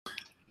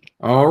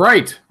All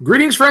right.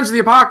 Greetings, friends of the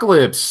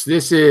apocalypse.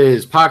 This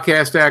is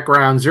Podcast at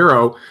Ground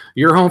Zero,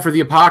 your home for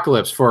the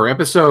apocalypse for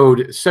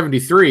episode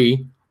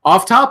 73,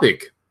 Off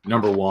Topic,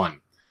 number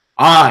 1.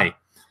 I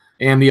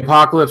am the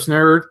apocalypse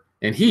nerd,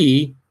 and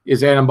he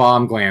is Adam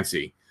Bomb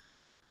Glancy.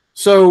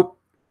 So,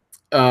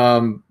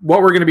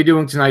 what we're going to be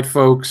doing tonight,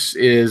 folks,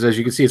 is, as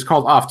you can see, it's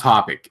called Off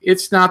Topic.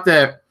 It's not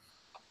that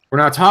we're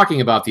not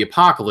talking about the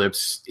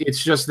apocalypse.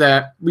 It's just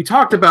that we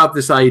talked about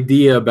this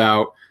idea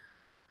about,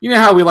 you know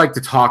how we like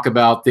to talk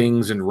about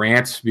things and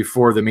rant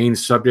before the main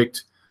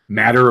subject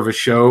matter of a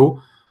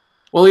show?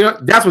 Well, you know,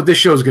 that's what this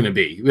show is going to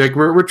be. Like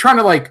we're trying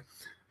to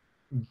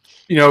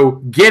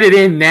get it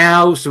in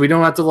now so we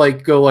don't have to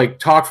go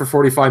talk for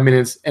 45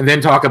 minutes and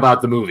then talk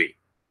about the movie.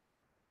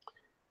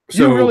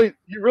 So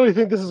you really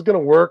think this is going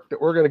to work?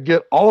 That we're going to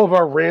get all of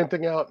our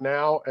ranting out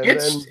now and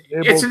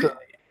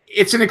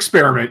it's an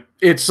experiment.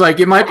 It's like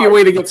it might be a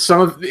way to get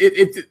some of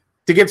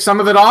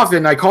it off,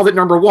 and I called it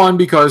number 1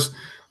 because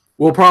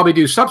we'll probably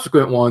do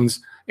subsequent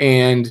ones,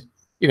 and,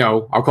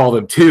 I'll call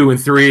them 2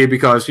 and 3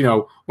 because,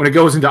 when it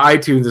goes into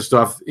iTunes and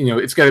stuff,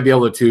 it's got to be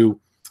able to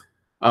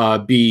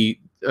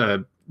be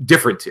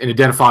different and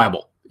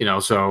identifiable,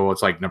 so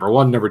it's like number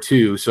 1, number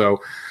 2. So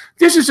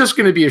this is just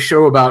going to be a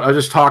show about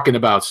just talking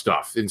about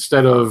stuff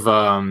instead of...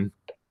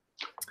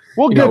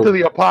 we'll get to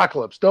the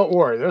apocalypse. Don't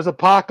worry. There's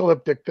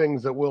apocalyptic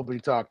things that will be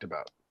talked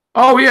about.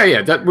 Oh,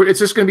 yeah. It's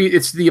just going to be,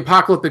 it's the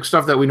apocalyptic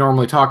stuff that we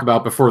normally talk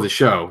about before the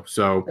show.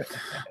 So,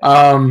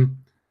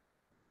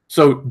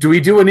 so do we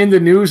do an in the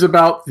news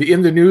about the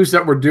in the news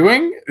that we're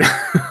doing?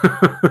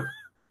 I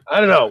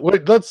don't know.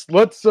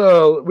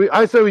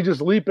 I say we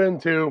just leap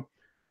into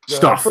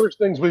the first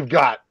things we've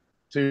got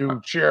to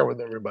share with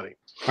everybody.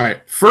 All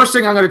right. First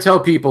thing I'm going to tell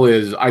people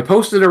is I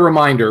posted a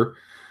reminder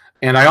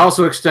and I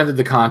also extended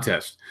the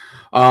contest.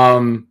 We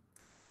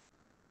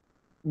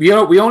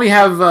only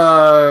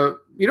have,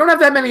 you don't have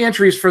that many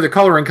entries for the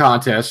coloring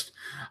contest.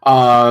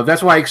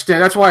 That's why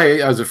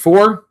is it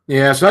 4?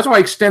 Yeah, so that's why I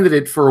extended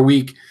it for a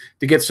week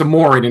to get some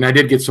more in, and I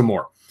did get some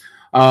more.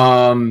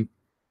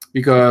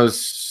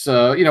 Because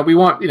we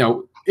want,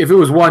 if it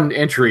was 1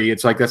 entry,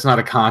 it's like that's not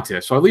a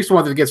contest. So I at least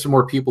wanted to get some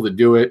more people to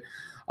do it.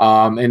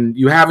 And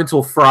you have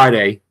until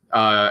Friday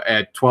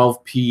at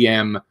 12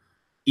 p.m.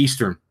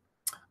 Eastern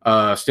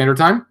Standard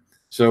Time.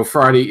 So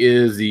Friday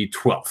is the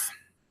 12th.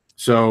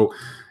 So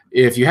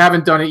if you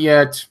haven't done it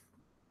yet,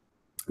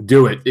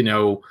 do it.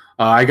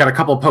 I got a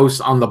couple of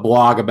posts on the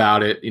blog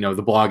about it.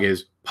 The blog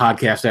is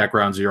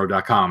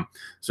podcast@groundzero.com.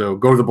 So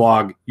go to the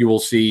blog, you will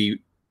see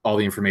all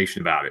the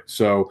information about it.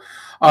 So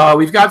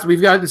we've got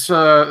this,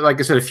 like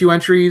I said, a few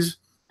entries.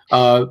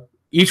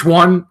 Each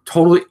one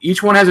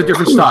has a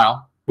different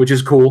style, which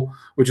is cool,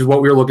 which is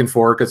what we were looking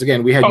for. Because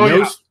again, we had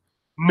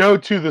no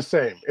two the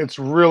same. It's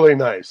really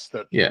nice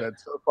that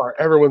so far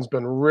everyone's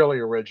been really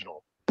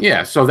original.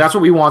 Yeah, so that's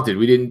what we wanted.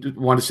 We didn't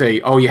want to say,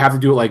 oh, you have to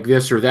do it like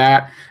this or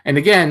that. And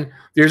again,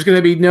 there's going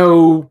to be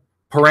no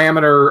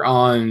parameter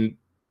on,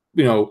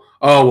 oh,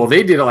 well,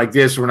 they did it like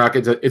this. We're not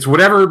going to. It's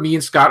whatever me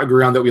and Scott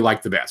agree on that we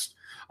like the best.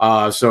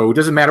 So it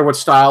doesn't matter what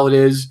style it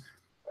is.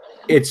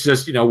 It's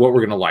just, what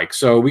we're going to like.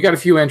 So we got a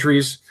few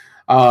entries.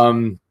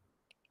 And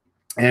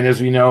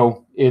as we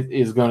know, it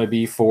is going to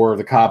be for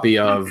the copy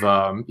of,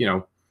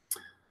 The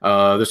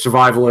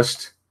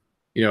Survivalist,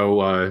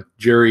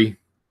 Jerry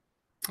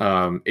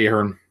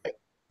Ahern.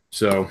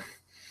 So,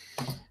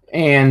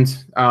 and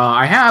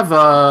I have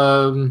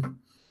what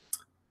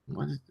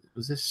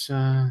was this?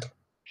 Oh,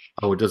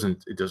 it just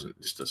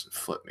doesn't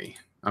flip me.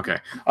 Okay.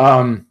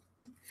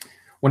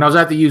 When I was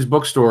at the used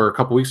bookstore a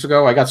couple weeks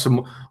ago, I got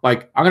some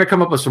I'm gonna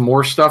come up with some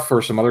more stuff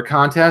for some other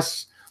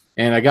contests,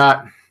 and I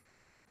got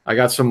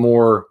some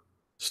more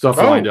stuff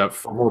lined up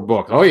for more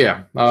books. Oh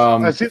yeah.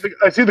 I see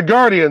the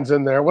Guardians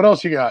in there. What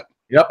else you got?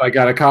 Yep, I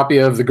got a copy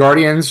of The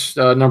Guardians,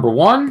 number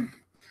 1.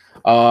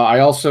 I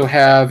also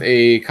have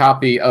a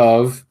copy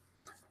of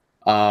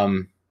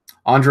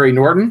Andre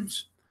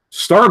Norton's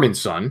Starman's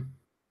Son,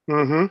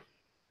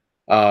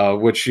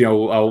 which,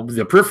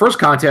 the first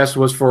contest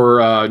was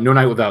for No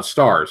Night Without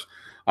Stars.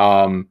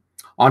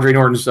 Andre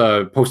Norton's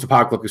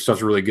post-apocalyptic stuff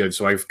is really good,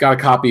 so I've got a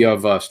copy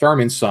of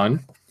Starman's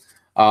Son.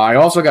 I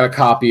also got a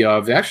copy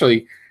of,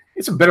 actually,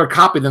 it's a better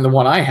copy than the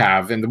one I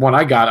have, and the one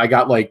I got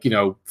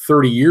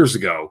 30 years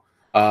ago.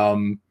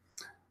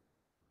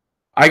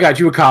 I got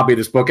you a copy of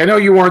this book. I know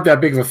you weren't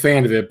that big of a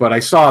fan of it, but I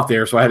saw it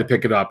there, so I had to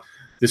pick it up.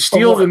 The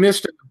Steel, the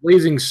Mist, and the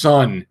Blazing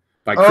Sun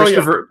by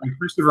Christopher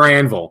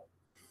Anvil.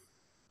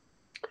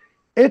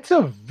 It's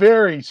a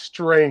very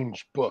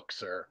strange book,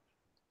 sir.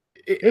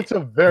 It's a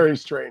very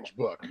strange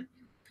book.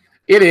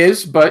 It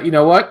is, but you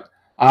know what?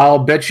 I'll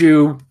bet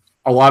you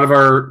a lot of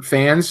our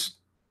fans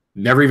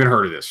never even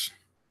heard of this.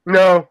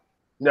 No.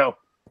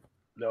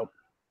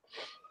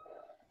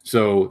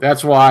 So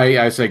that's why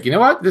I was like, you know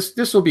what,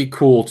 this will be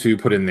cool to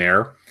put in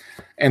there,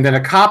 and then a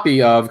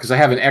copy of, because I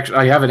have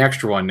an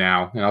extra one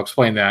now, and I'll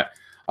explain that,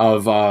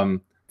 of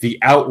The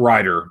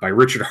Outrider by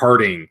Richard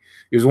Harding.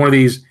 It was one of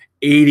these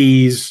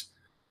 80s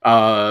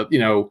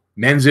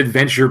men's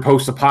adventure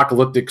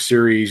post-apocalyptic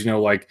series,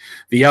 like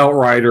The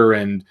Outrider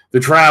and The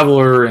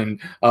Traveler and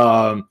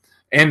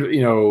End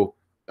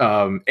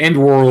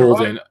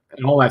World and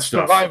all that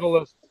stuff.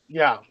 Survivalist.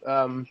 Yeah,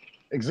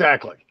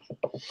 exactly.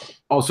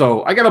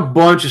 Also, I got a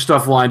bunch of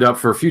stuff lined up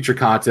for future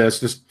contests.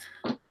 Just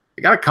I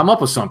got to come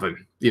up with something,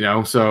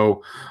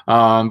 so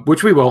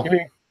which we will. You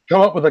mean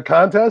come up with a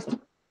contest?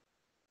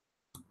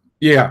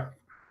 Yeah,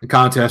 a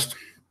contest.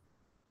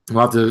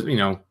 We'll have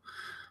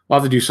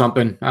to do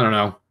something. I don't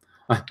know.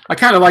 I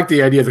kind of like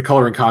the idea of the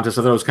coloring contest.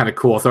 I thought it was kind of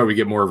cool. I thought we'd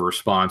get more of a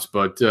response,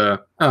 but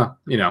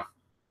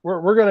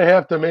We're gonna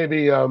have to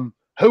maybe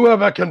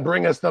whoever can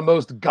bring us the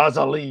most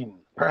gasoline.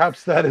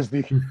 Perhaps that is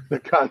the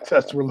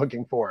contest we're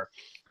looking for.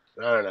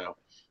 I don't know.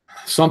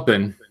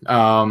 Something.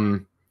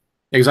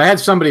 Because I had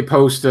somebody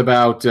post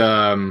about.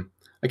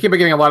 I keep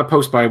getting a lot of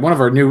posts by one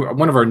of our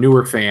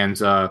newer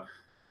fans,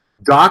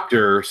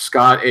 Dr.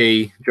 Scott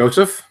A.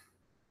 Joseph.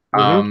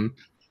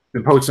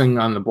 Been posting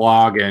on the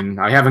blog,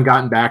 and I haven't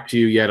gotten back to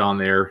you yet on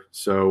there.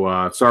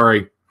 So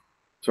sorry,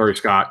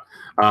 Scott.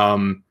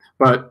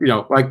 But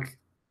like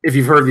if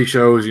you've heard these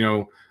shows,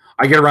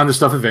 I get around to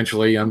stuff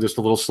eventually. I'm just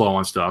a little slow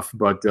on stuff.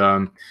 But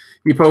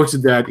he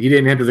posted that he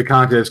didn't enter the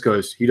contest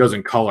because he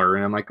doesn't color,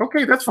 and I'm like,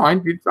 okay, that's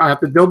fine.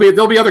 There'll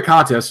be other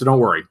contests, so don't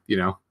worry.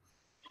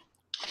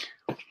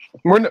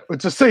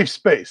 It's a safe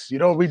space.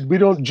 We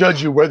don't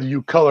judge you whether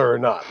you color or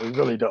not. We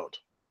really don't.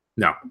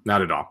 No,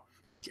 not at all.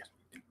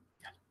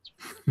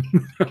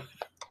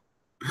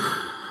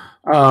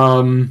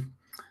 And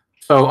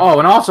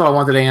also I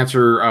wanted to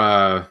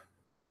answer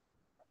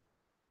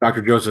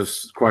Dr.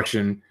 Joseph's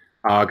question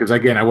because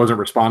again I wasn't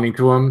responding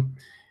to him.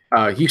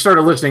 He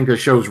started listening to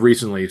shows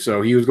recently,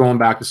 so he was going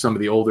back to some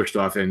of the older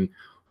stuff, and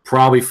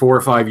probably 4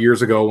 or 5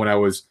 years ago when I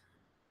was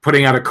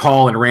putting out a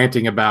call and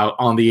ranting about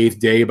On the Eighth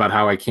Day about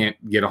how I can't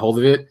get a hold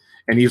of it,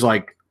 and he's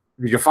like,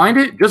 "Did you find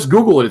it? Just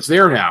Google it. It's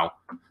there now."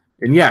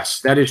 And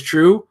yes, that is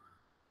true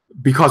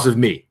because of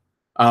me.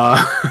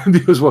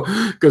 Because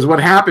what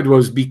happened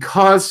was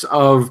because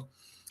of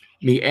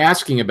me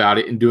asking about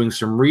it and doing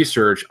some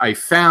research, I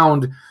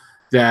found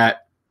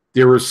that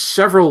there were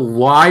several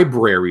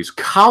libraries,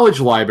 college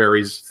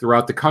libraries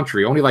throughout the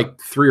country, only like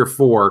 3 or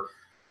 4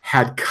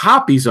 had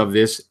copies of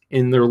this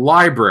in their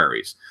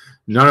libraries.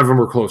 None of them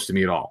were close to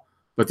me at all.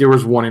 But there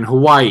was one in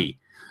Hawaii,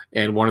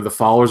 and one of the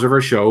followers of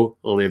our show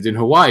lived in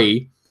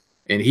Hawaii,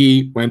 and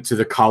he went to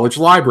the college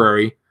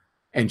library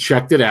and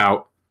checked it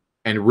out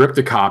and ripped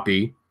a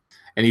copy.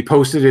 And he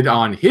posted it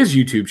on his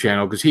YouTube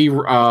channel because he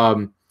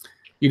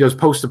does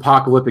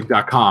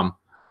postapocalyptic.com.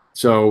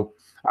 So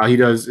he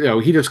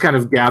just kind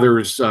of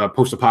gathers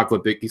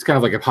post-apocalyptic. He's kind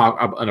of like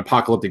an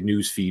apocalyptic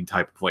news feed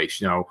type of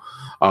place,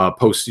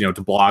 posts to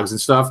blogs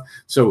and stuff.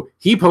 So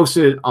he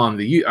posted it on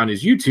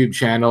his YouTube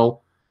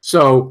channel.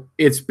 So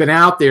it's been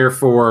out there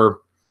for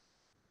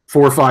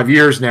 4 or 5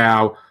 years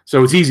now.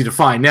 So it's easy to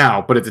find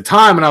now. But at the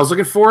time when I was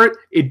looking for it,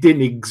 it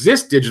didn't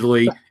exist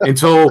digitally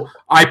until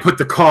I put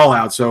the call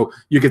out. So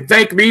you could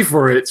thank me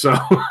for it. So,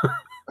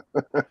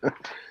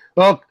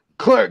 well,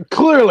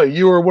 clearly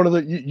you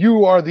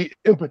are the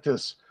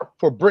impetus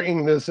for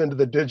bringing this into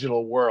the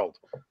digital world.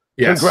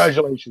 Yes.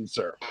 Congratulations,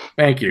 sir.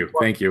 Thank you.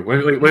 Let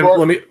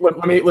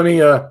me.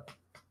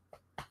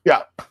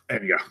 Yeah.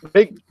 There you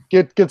go.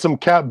 Get some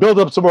build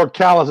up some more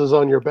calluses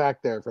on your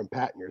back there from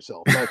patting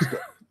yourself. That's good.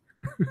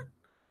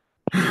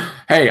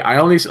 Hey, I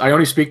only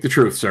speak the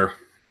truth, sir.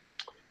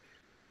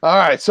 All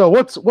right. So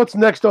what's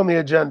next on the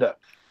agenda?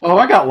 Oh,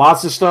 I got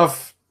lots of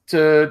stuff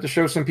to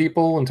show some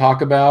people and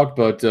talk about,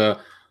 but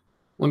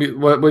what do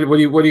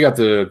you got?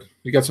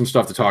 You got some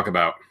stuff to talk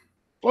about?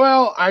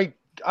 Well, I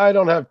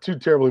don't have too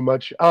terribly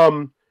much.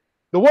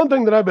 The one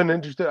thing that I've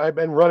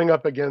been running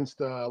up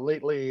against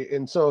lately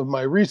in some of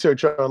my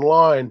research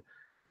online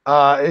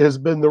has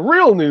been the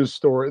real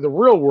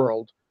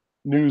world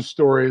news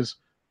stories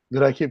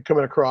that I keep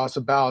coming across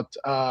about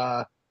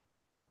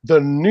the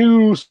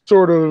new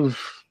sort of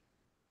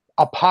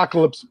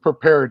apocalypse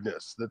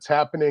preparedness that's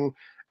happening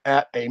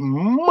at a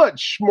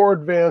much more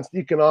advanced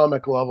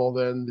economic level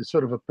than the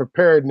sort of a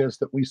preparedness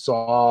that we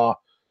saw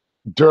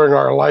during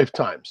our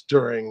lifetimes,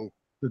 during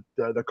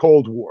the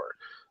Cold War.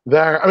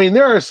 There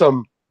are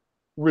some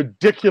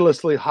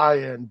ridiculously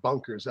high-end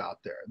bunkers out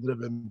there that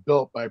have been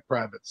built by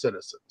private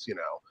citizens,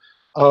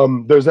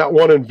 There's that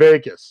one in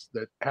Vegas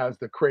that has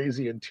the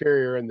crazy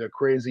interior and the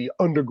crazy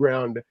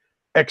underground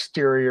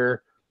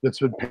exterior that's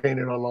been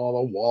painted on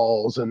all the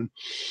walls, and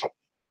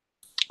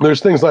there's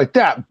things like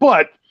that.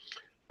 But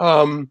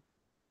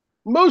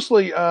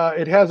mostly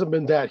it hasn't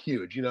been that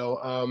huge,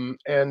 and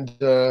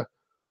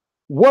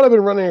what I've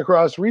been running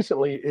across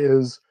recently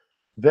is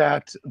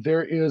that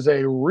there is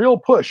a real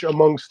push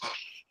amongst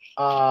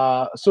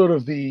sort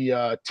of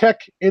the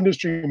tech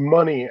industry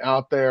money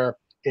out there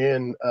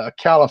in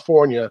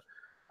California.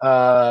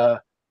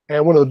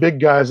 And one of the big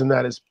guys in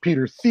that is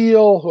Peter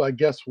Thiel, who I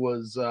guess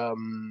was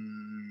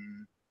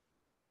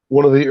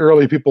one of the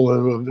early people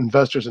who were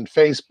investors in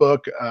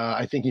Facebook.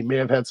 I think he may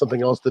have had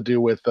something else to do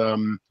with,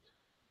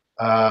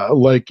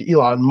 like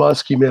Elon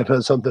Musk, he may have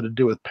had something to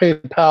do with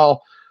PayPal.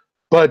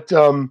 But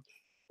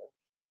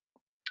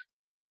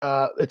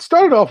it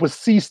started off with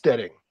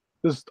seasteading.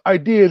 This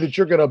idea that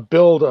you're going to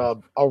build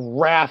a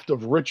raft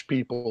of rich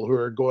people who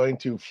are going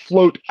to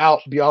float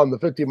out beyond the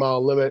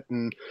 50-mile limit,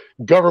 and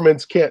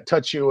governments can't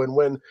touch you. And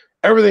when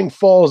everything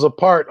falls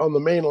apart on the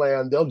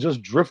mainland, they'll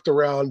just drift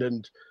around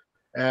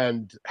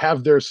and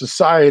have their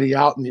society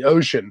out in the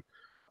ocean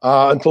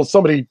until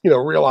somebody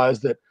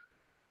realized that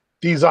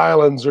these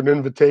islands are an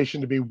invitation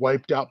to be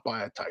wiped out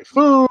by a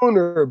typhoon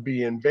or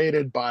be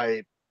invaded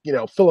by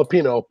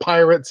Filipino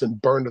pirates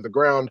and burned to the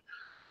ground.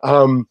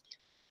 And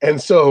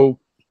so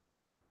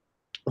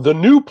the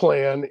new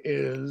plan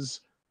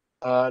is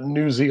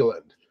New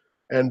Zealand.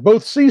 And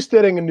both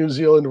seasteading and New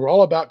Zealand were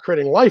all about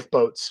creating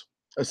lifeboats,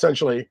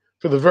 essentially,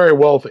 for the very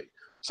wealthy.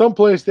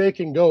 Someplace they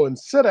can go and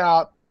sit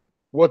out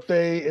what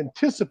they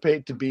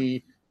anticipate to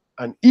be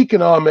an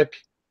economic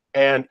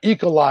and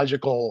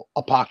ecological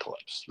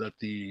apocalypse. That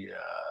the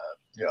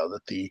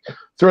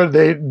threat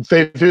they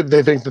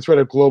think the threat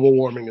of global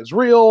warming is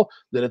real.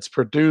 That it's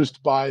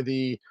produced by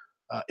the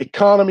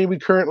economy we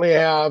currently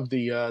have,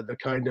 the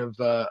kind of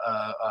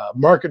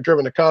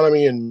market-driven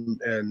economy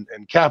and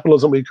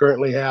capitalism we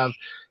currently have,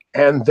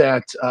 and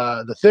that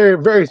the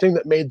very thing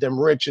that made them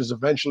rich is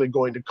eventually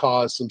going to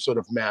cause some sort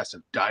of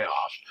massive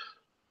die-off.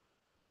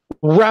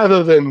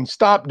 Rather than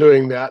stop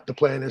doing that, the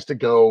plan is to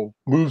go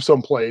move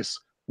someplace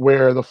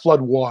where the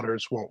flood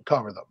waters won't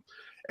cover them.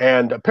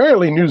 And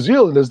apparently New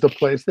Zealand is the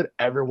place that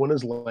everyone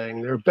is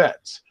laying their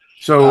bets.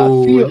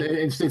 So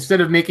instead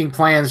of making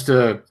plans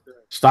to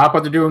stop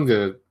what they're doing,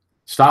 to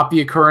stop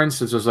the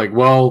occurrence, it's just like,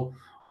 well,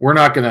 we're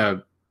not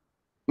going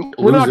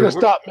to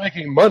stop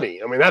making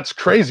money. I mean, that's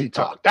crazy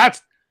talk. That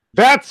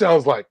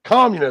sounds like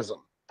communism.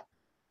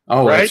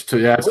 Oh, right?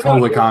 That's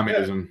totally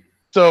communism. That.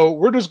 So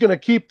we're just going to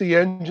keep the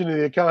engine of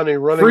the economy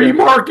running. Free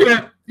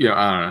market. Yeah,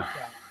 I don't know.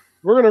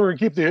 We're going to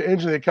keep the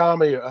engine of the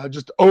economy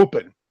just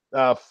open,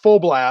 full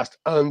blast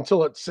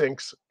until it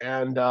sinks,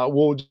 and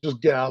we'll just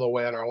get out of the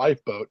way on our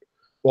lifeboat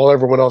while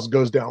everyone else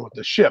goes down with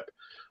the ship.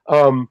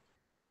 And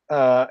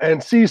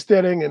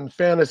seasteading and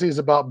fantasies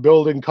about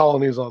building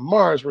colonies on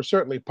Mars were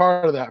certainly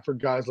part of that for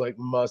guys like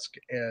Musk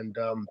and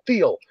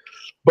Thiel.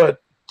 But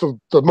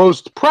the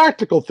most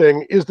practical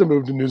thing is to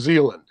move to New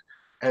Zealand.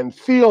 And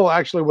Thiel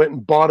actually went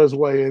and bought his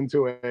way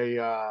into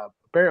a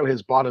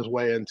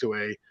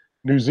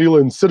New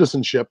Zealand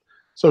citizenship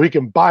so he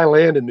can buy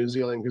land in New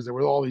Zealand, because there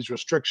were all these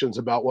restrictions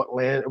about what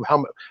land,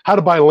 how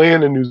to buy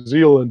land in New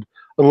Zealand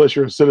unless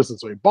you're a citizen.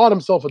 So he bought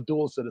himself a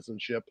dual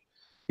citizenship.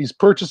 He's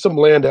purchased some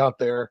land out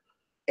there,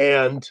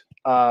 and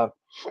the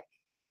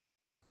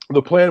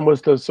plan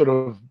was to sort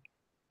of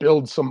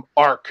build some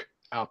ark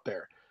out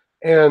there.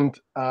 And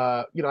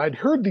I'd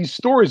heard these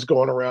stories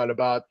going around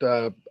about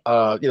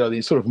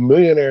these sort of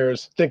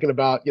millionaires thinking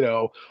about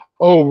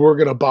we're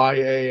going to buy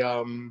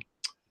a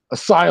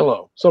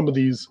silo. Some of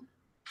these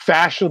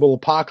fashionable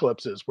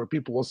apocalypses where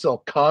people will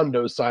sell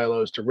condo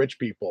silos to rich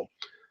people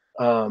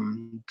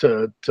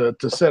to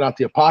set out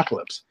the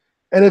apocalypse.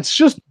 And it's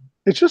just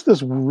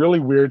this really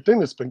weird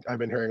thing I've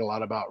been hearing a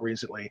lot about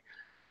recently.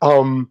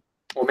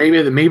 Well,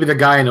 maybe the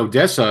guy in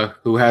Odessa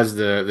who has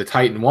the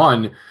Titan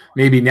 1,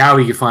 maybe now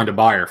he can find a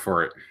buyer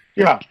for it.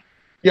 Yeah,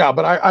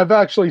 but I've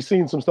actually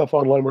seen some stuff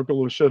online where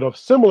people showed off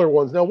similar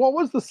ones. Now, what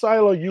was the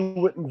silo you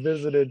went and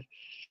visited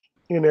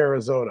in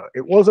Arizona?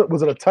 Was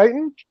it a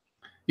Titan?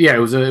 Yeah, it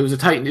was a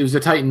Titan. It was a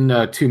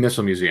Titan 2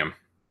 missile museum.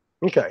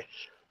 Okay,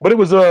 but it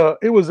was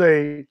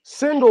a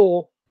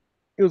single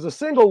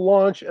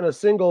launch and a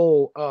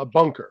single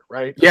bunker,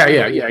 right? Yeah.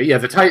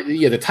 The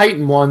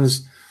Titan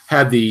 1s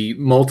had the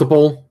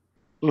multiple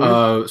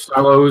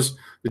silos.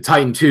 The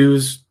Titan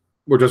 2s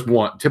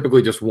were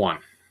typically just one.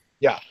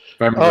 Yeah,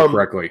 if I remember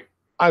correctly.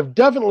 I've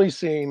definitely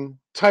seen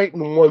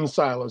Titan 1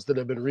 silos that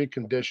have been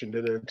reconditioned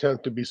in an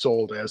attempt to be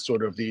sold as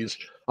sort of these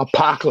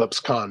apocalypse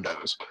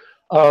condos.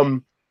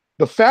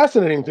 The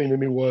fascinating thing to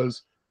me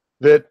was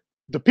that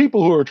the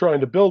people who are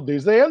trying to build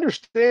these, they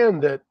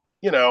understand that,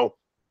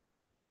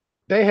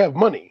 they have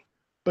money,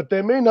 but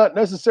they may not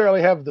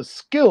necessarily have the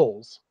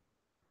skills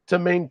to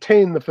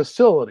maintain the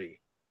facility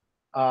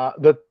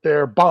that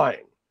they're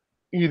buying,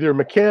 either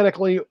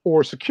mechanically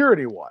or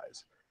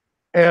security-wise.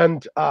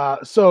 And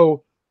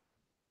so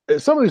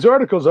some of these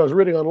articles I was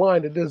reading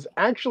online, it has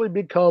actually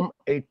become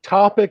a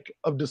topic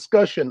of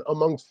discussion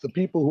amongst the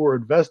people who are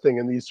investing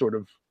in these sort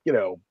of,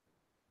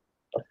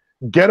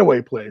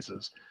 getaway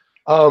places.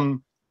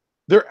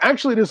 They're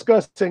actually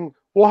discussing,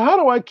 well, how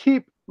do I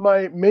keep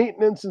my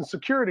maintenance and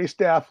security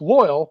staff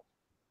loyal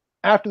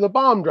after the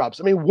bomb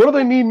drops? I mean, what do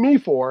they need me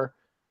for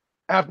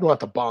after, not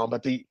the bomb,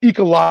 but the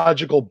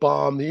ecological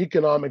bomb, the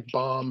economic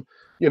bomb?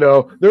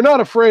 They're not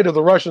afraid of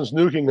the Russians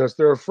nuking us.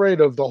 They're afraid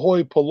of the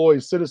hoi polloi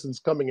citizens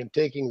coming and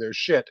taking their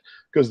shit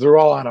because they're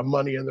all out of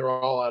money and they're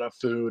all out of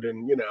food,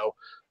 and,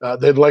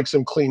 they'd like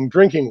some clean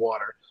drinking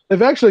water.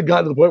 They've actually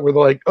gotten to the point where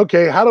they're like,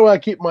 okay, how do I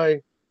keep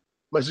my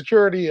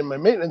security and my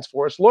maintenance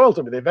force loyal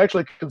to me? They've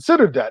actually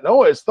considered that. And I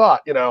always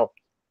thought,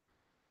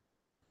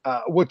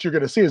 what you're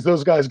going to see is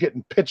those guys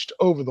getting pitched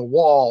over the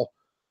wall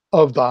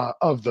of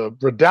the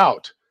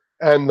redoubt,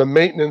 and the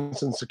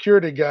maintenance and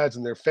security guys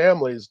and their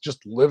families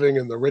just living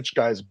in the rich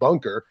guy's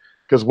bunker,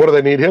 because what do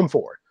they need him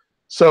for?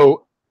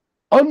 So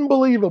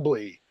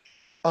unbelievably,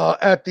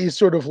 at these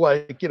sort of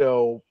like,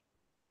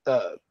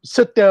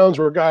 sit downs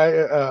where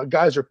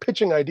guys are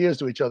pitching ideas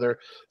to each other,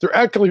 they're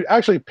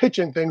actually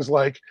pitching things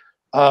like,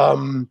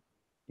 biometric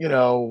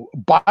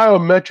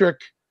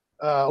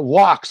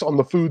locks on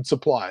the food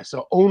supply,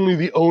 so only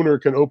the owner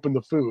can open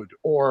the food.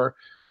 Or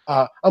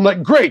I'm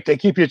like, great, they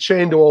keep you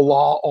chained to a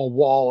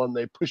wall and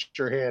they push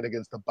your hand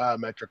against the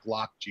biometric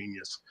lock.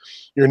 Genius.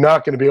 You're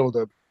not going to be able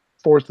to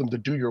force them to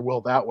do your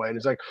will that way. And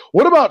it's like,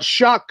 what about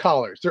shock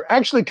collars? They're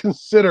actually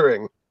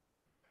considering,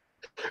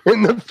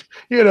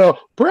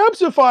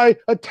 perhaps if I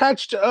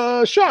attached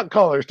shock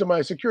collars to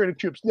my security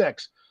troops'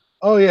 necks.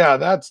 Oh yeah,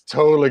 that's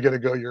totally going to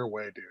go your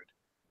way, dude.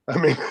 I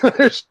mean,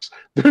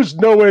 there's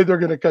no way they're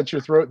going to cut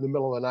your throat in the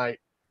middle of the night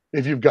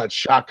if you've got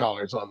shock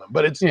collars on them.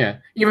 But it's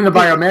even the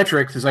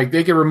biometrics is like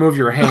they can remove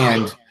your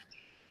hand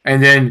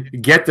and then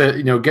get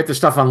the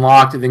stuff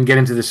unlocked and then get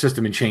into the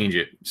system and change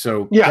it.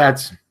 So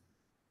it's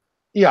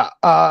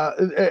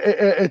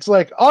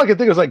like all I can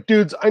think is like,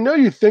 dudes, I know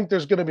you think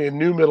there's going to be a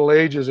new Middle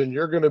Ages and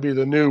you're going to be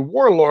the new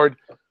warlord.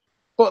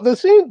 But the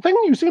same thing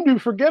you seem to be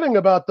forgetting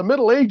about the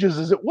Middle Ages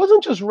is it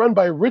wasn't just run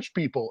by rich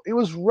people. It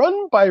was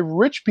run by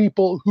rich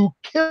people who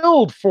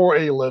killed for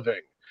a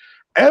living.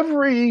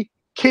 Every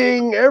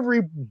king,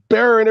 every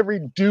baron,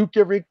 every duke,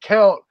 every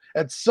count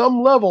at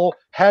some level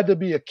had to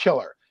be a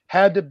killer,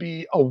 had to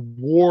be a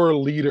war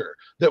leader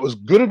that was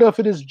good enough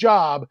at his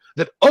job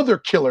that other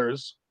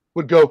killers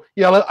would go,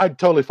 yeah, I'd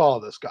totally follow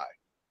this guy.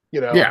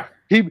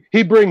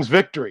 He brings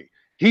victory.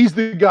 He's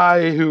the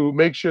guy who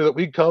makes sure that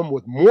we come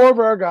with more of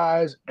our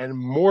guys and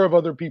more of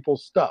other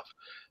people's stuff.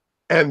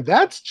 And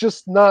that's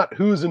just not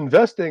who's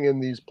investing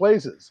in these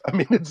places. I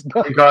mean, it's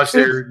not because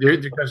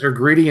they're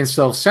greedy and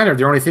self-centered.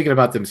 They're only thinking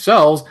about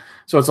themselves.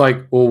 So it's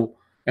like, well,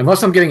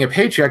 unless I'm getting a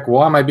paycheck,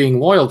 why am I being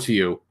loyal to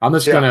you? I'm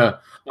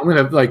gonna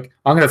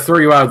throw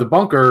you out of the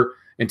bunker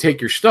and take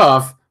your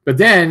stuff. But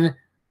then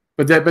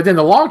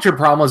the long-term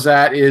problem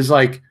is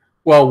like,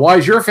 well, why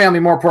is your family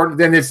more important?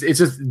 Then it's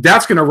just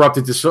that's going to erupt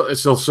into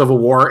civil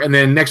war, and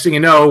then next thing you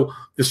know,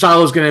 the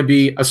silo is going to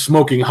be a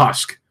smoking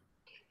husk.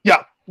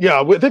 Yeah.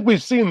 I think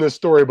we've seen this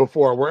story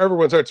before, where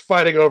everyone starts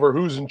fighting over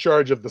who's in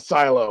charge of the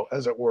silo,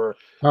 as it were.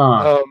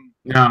 No,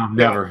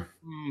 never.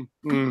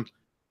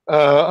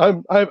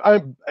 But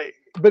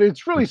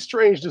it's really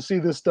strange to see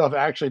this stuff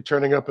actually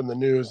turning up in the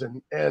news,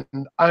 and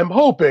I'm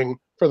hoping,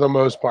 for the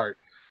most part,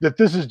 that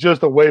this is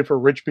just a way for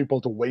rich people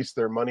to waste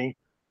their money.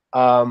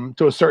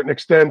 To a certain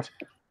extent.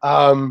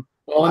 And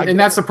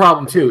that's the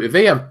problem too. If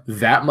they have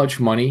that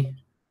much money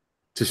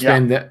to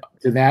spend that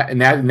to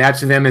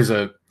them is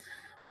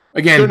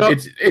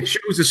it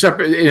shows a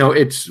separate,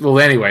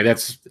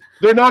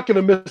 they're not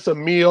going to miss a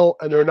meal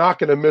and they're not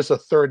going to miss a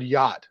third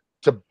yacht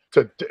to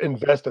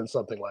invest in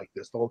something like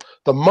this.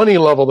 The money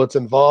level that's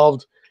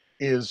involved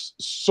is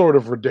sort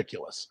of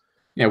ridiculous.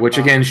 Yeah, which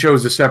again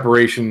shows the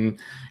separation.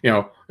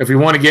 If we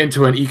want to get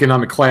into an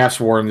economic class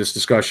war in this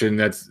discussion,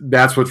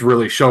 that's what's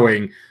really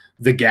showing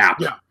the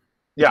gap.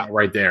 Yeah,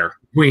 right there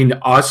between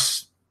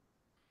us,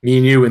 me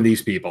and you, and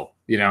these people.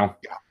 Yeah.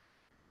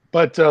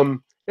 But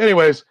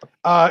anyways,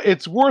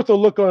 it's worth a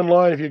look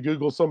online if you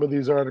Google some of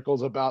these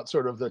articles about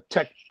sort of the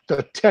tech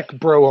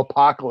bro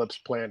apocalypse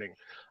planning.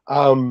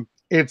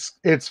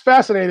 It's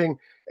fascinating,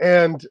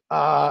 and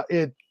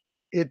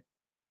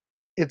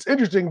it's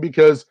interesting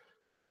because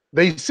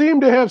they seem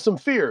to have some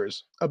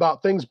fears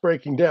about things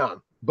breaking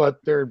down,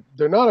 but they're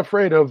not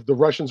afraid of the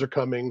Russians are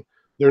coming.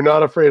 They're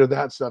not afraid of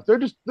that stuff. They're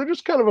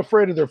just kind of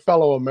afraid of their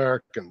fellow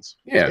Americans.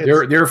 Yeah,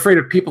 they're afraid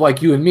of people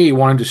like you and me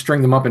wanting to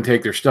string them up and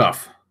take their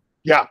stuff.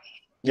 Yeah,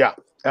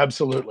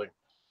 absolutely.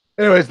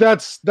 Anyways,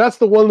 that's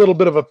the one little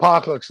bit of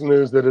apocalypse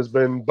news that has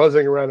been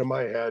buzzing around in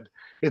my head.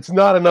 It's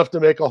not enough to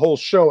make a whole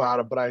show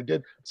out of, but I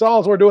did. It's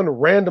all we're doing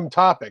random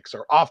topics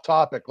or off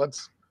topic.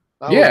 That's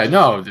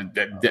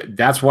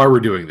why we're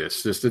doing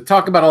this, just to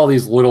talk about all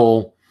these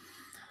little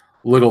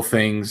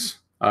things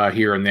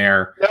here and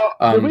there. Now,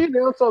 did we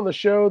announce on the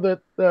show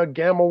that the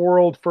Gamma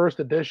World First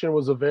Edition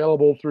was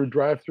available through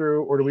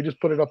drive-thru, or did we just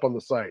put it up on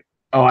the site?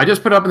 Oh, I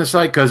just put it up on the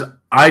site because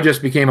I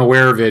just became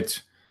aware of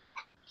it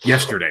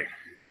yesterday.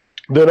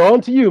 Then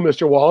on to you,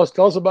 Mr. Wallace.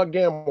 Tell us about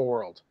Gamma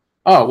World.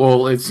 Oh,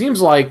 well, it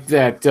seems like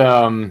that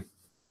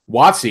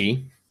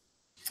WotC,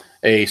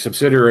 a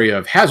subsidiary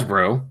of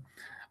Hasbro,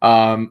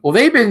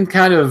 they've been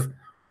kind of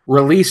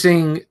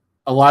releasing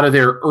a lot of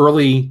their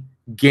early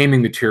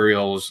gaming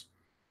materials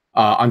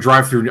on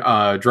drive-thru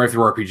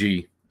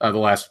RPG the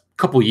last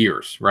couple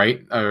years,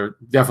 right?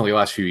 Definitely the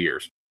last few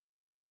years.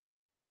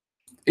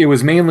 It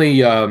was mainly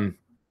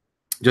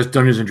just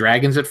Dungeons and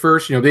Dragons at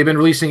first. They've been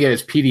releasing it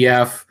as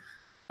PDF,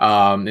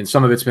 and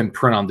some of it's been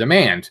print on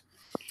demand.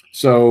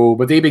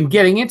 But they've been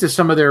getting into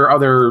some of their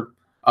other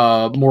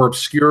more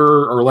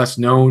obscure or less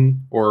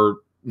known or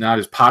not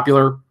as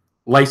popular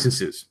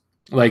licenses.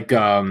 Like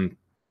I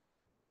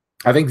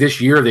think this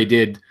year they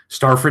did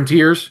Star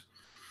Frontiers.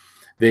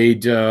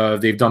 They've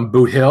done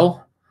Boot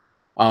Hill.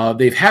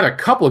 They've had a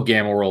couple of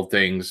Gamma World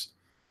things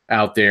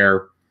out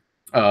there.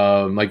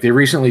 Like they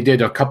recently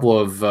did a couple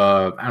of,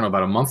 I don't know,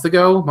 about a month and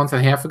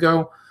a half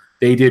ago.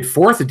 They did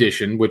 4th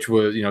edition, which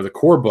was, the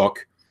core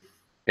book.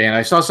 And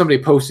I saw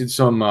somebody posted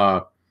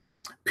some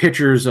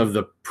pictures of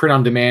the print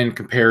on demand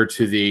compared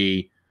to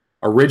the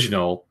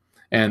original.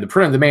 And the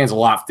print on demand is a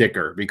lot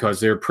thicker because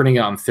they're printing it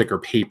on thicker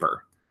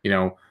paper,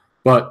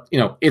 but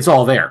it's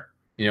all there.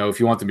 If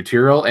you want the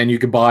material, and you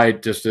could buy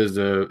it just as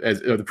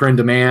the print on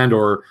demand,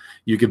 or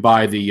you could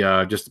buy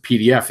the just the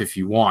PDF if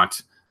you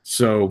want.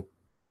 So,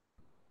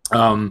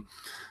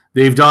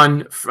 they've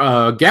done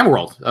Gamma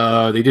World.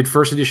 They did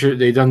 1st edition.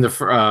 They've done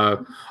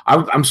the.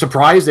 I'm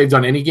surprised they've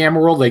done any Gamma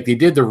World. Like they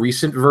did the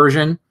recent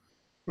version,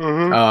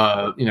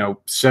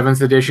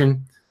 7th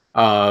edition,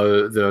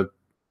 the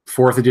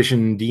 4th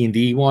edition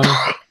D&D one.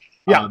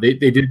 Yeah, they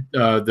did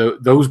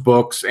those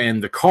books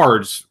and the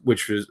cards,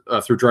 which was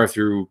through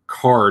Drive-Thru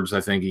Cards.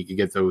 I think you could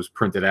get those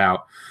printed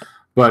out.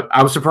 But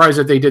I was surprised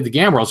that they did the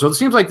Gamma World. So it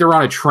seems like they're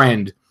on a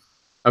trend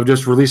of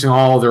just releasing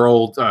all their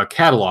old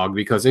catalog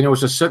because they know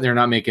it's just sitting there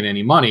not making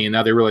any money. And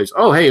now they realize,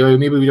 oh, hey,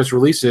 maybe we just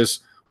release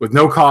this with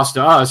no cost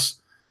to us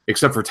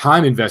except for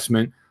time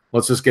investment.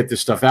 Let's just get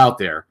this stuff out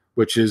there,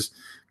 which is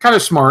kind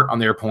of smart on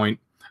their point.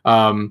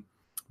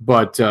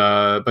 But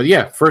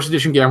yeah, 1st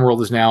edition Gamma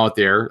World is now out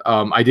there.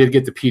 I did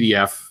get the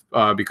PDF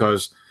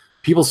because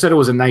people said it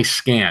was a nice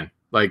scan,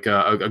 like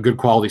a good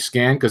quality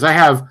scan. Because I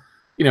have,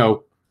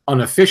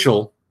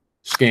 unofficial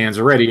scans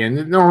already,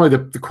 and normally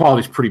the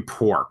quality is pretty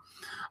poor.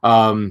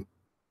 So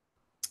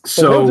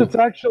once it's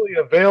actually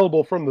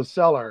available from the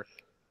seller,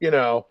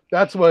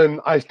 that's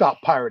when I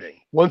stop pirating.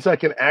 Once I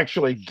can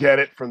actually get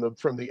it from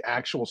the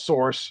actual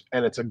source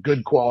and it's a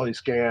good quality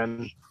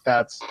scan,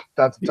 that's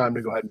the time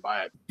to go ahead and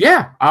buy it.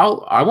 Yeah,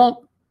 I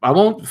won't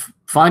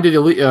find it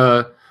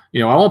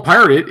I won't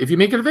pirate it if you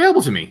make it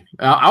available to me.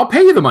 I'll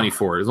pay you the money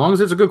for it as long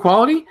as it's a good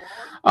quality.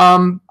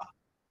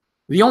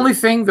 The only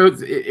thing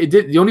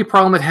the only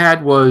problem it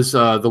had was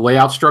the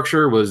layout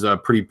structure was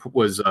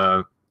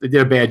they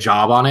did a bad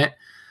job on it,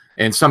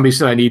 and somebody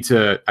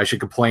said I should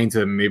complain to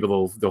them. Maybe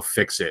they'll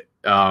fix it.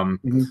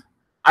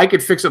 I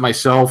could fix it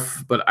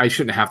myself, but I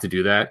shouldn't have to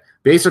do that.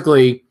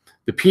 Basically,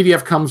 the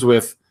PDF comes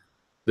with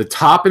the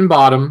top and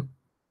bottom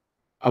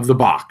of the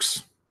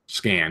box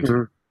scanned,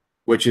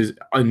 which is,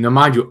 and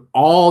mind you,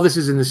 all this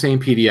is in the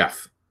same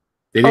PDF.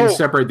 They didn't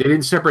separate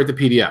the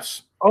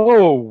PDFs.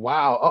 Oh,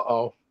 wow.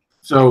 Uh-oh.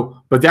 So,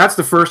 but that's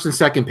the 1st and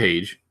 2nd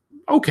page.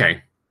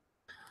 Okay.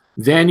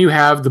 Then you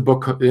have the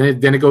book.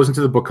 Then it goes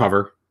into the book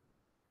cover.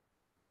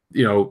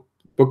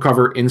 Book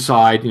cover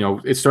inside.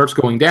 It starts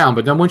going down.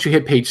 But then once you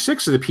hit page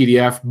 6 of the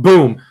PDF,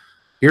 boom,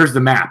 here's the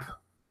map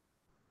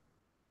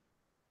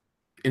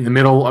in the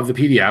middle of the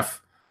PDF.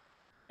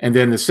 And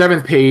then the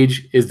 7th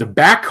page is the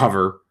back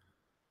cover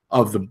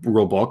of the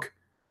rule book.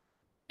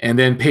 And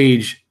then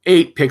page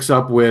 8 picks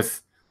up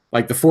with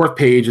like the 4th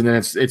page, and then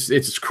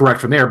it's correct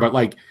from there. But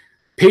like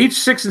page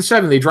 6 and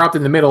 7, they dropped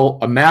in the middle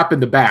a map in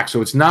the back,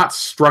 so it's not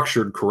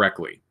structured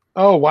correctly.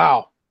 Oh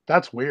wow,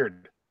 that's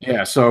weird.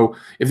 Yeah, so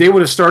if they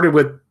would have started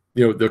with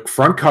the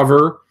front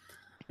cover,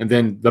 and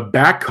then the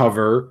back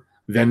cover,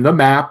 then the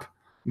map,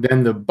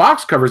 then the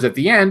box covers at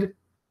the end,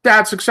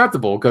 that's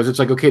acceptable because it's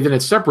like, okay, then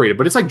it's separated.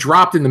 But it's like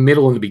dropped in the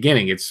middle in the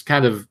beginning. It's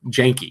kind of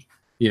janky,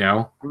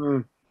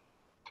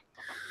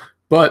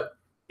 But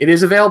it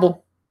is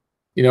available,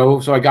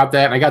 So I got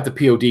that, and I got the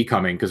POD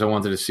coming because I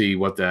wanted to see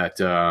what that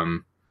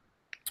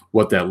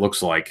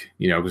looks like,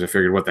 because I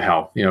figured, what the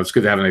hell, it's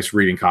good to have a nice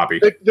reading copy.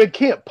 They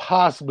can't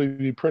possibly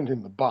be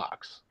printing the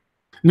box.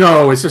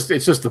 No, it's just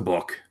the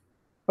book.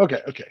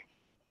 Okay.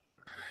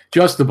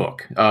 Just the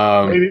book.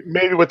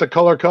 Maybe with the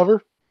color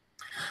cover.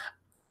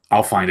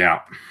 I'll find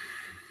out.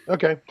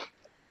 Okay.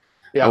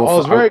 Yeah, I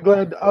was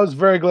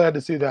very glad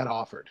to see that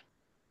offered.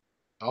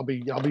 I'll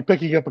be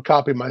picking up a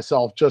copy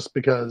myself just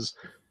because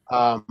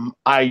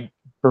I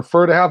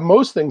prefer to have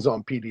most things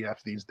on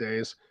PDF these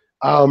days.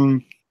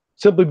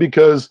 Simply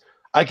because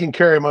I can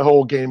carry my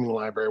whole gaming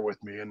library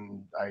with me,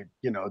 and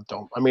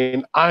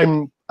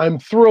I'm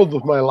thrilled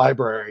with my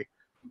library,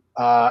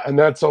 and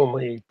that's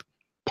only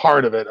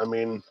part of it. I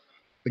mean,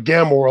 the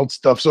Gamma World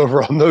stuff's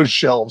over on those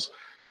shelves,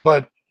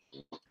 but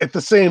at the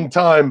same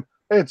time,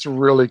 it's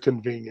really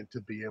convenient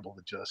to be able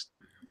to just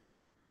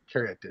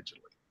carry it digitally.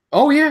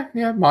 Oh yeah,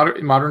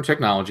 modern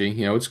technology,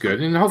 it's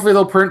good, and hopefully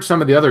they'll print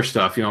some of the other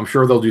stuff. I'm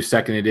sure they'll do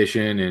 2nd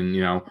edition, and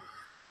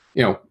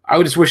I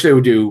would just wish they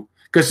would do.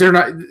 Because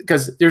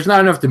there's not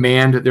enough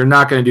demand. They're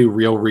not going to do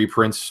real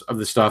reprints of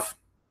the stuff.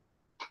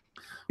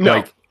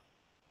 No,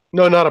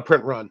 not a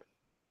print run.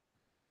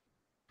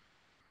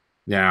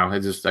 Yeah, I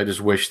just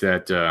wish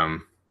that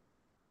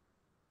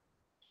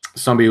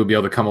somebody would be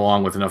able to come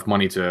along with enough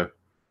money to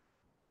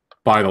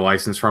buy the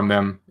license from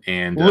them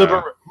and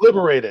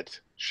liberate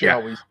it,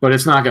 shall we? But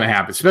it's not going to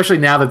happen, especially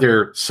now that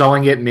they're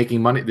selling it and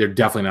making money. They're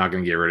definitely not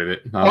going to get rid of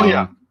it.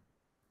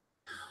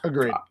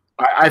 Agreed.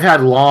 I've had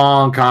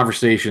long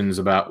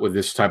conversations with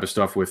this type of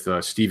stuff with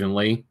Stephen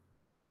Lee.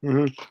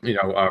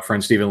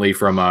 Friend Stephen Lee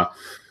from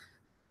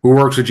who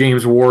works with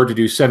James Ward to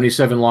do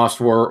 77 Lost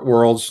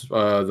Worlds,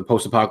 the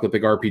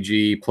post-apocalyptic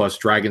RPG, plus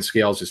Dragon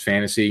Scales, his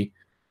fantasy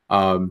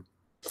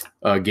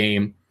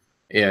game.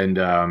 And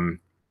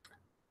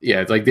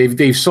yeah, like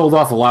they've sold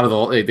off a lot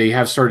of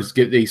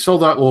they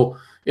sold out. Well,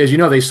 as you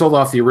know, they sold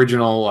off the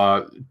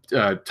original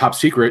Top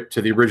Secret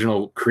to the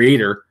original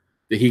creator.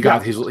 That he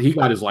got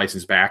his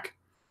license back.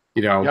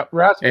 You know, yep,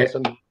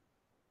 Rasmussen.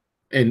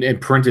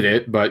 And printed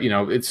it, but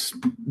it's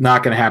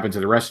not going to happen to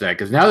the rest of that,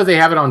 because now that they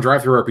have it on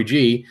DriveThru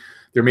RPG,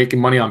 they're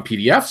making money on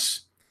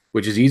PDFs,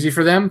 which is easy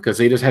for them because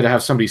they just had to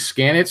have somebody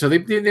scan it. So they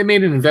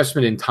made an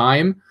investment in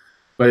time,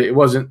 but it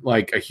wasn't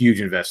like a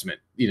huge investment,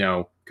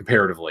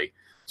 comparatively.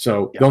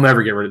 So they'll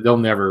never get rid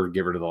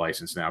of the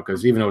license now,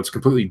 because even though it's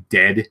completely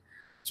dead,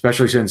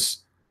 especially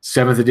since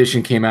 7th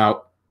edition came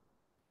out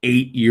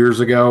 8 years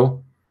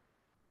ago,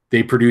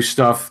 they produced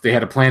stuff. They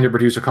had a plan to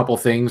produce a couple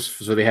things,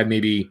 so they had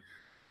maybe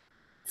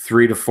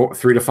 3 to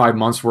 5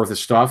 months worth of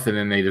stuff, and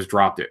then they just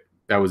dropped it.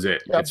 That was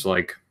it. Yep. It's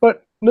like,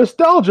 but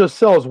nostalgia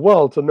sells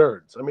well to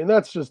nerds. I mean,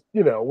 that's just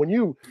when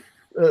you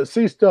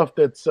see stuff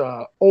that's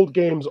old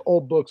games,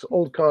 old books,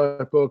 old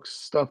comic books,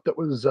 stuff that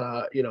was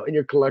in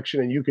your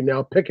collection, and you can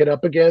now pick it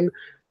up again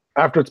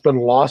after it's been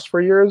lost for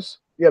years.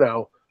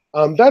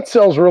 That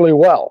sells really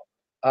well.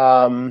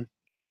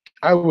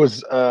 I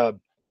was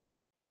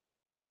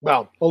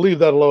well, I'll leave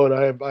that alone.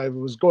 I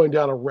was going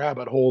down a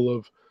rabbit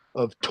hole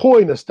of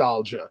toy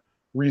nostalgia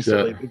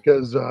recently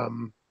because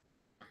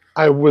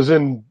I was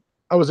in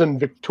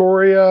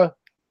Victoria,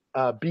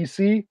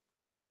 BC,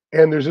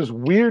 and there's this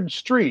weird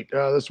street,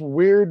 this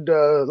weird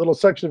little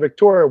section of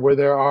Victoria where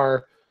there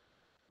are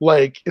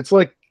it's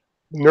like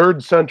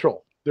Nerd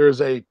Central. There's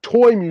a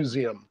toy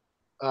museum,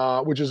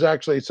 which is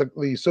actually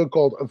the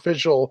so-called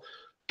official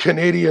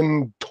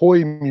Canadian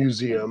toy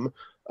museum.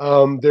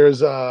 There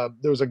was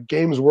a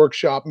Games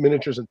Workshop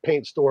miniatures and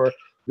paint store.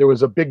 There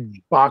was a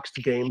big boxed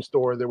game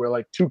store. There were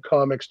like 2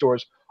 comic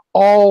stores,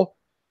 all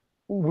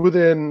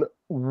within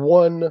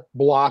 1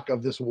 block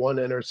of this one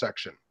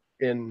intersection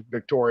in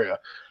Victoria.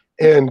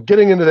 And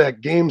getting into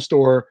that game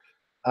store,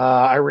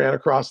 I ran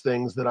across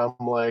things that I'm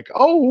like,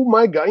 oh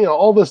my God,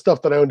 all the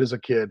stuff that I owned as a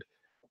kid.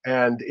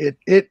 And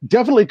it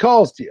definitely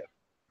calls to you.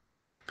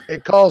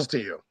 It calls to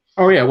you.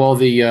 Oh yeah. Well,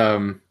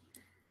 the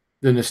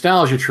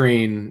nostalgia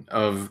train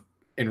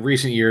in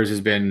recent years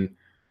has been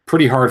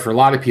pretty hard for a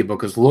lot of people,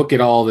 because look at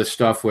all this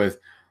stuff with,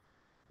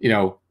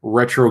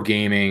 retro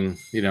gaming,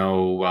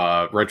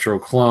 retro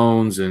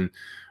clones and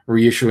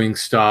reissuing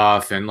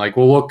stuff. And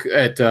we'll look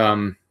at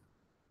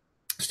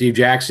Steve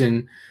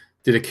Jackson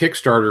did a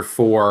Kickstarter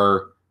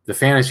for the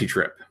Fantasy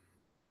Trip.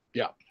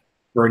 Yeah.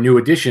 For a new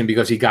edition,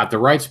 because he got the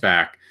rights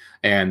back.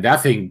 And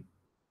that thing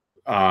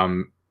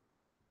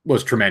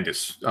was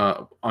tremendous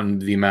on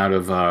the amount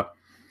of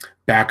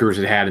backers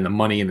it had and the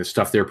money and the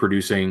stuff they're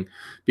producing,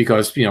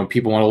 because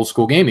people want old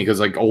school gaming,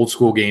 because old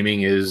school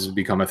gaming is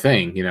become a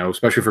thing,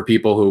 especially for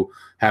people who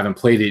haven't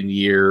played it in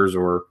years,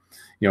 or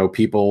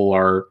people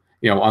are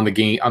on the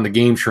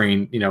game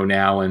train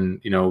now,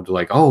 and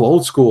like, oh,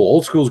 old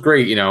school's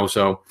great,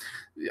 so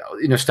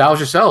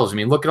nostalgia sells. I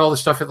mean, look at all the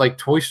stuff at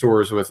toy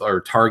stores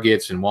or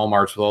Targets and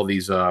Walmarts with all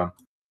these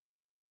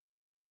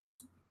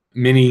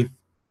mini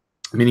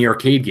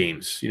arcade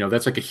games.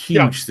 That's a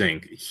huge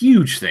thing.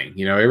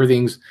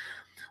 Everything's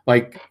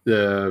like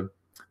the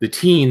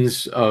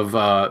teens of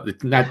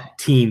not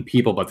teen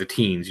people, but the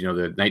teens.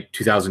 The night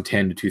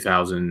 2010 to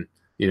 2000.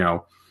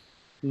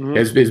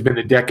 Has been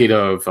a decade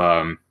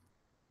of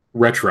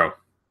retro,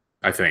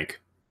 I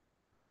think.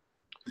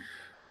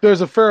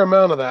 There's a fair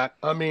amount of that.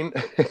 I mean,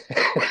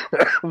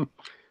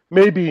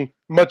 maybe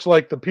much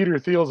like the Peter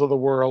Thiels of the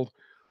world,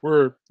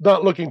 we're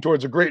not looking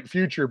towards a great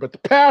future, but the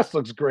past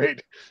looks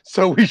great.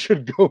 So we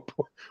should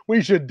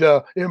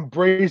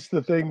embrace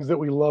the things that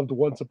we loved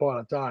once upon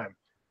a time.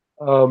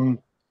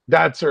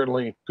 That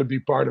certainly could be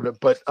part of it.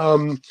 But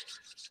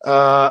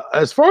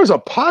as far as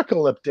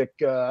apocalyptic,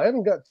 I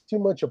haven't got too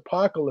much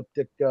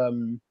apocalyptic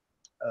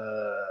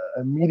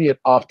immediate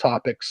off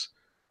topics.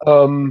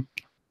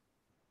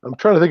 I'm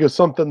trying to think of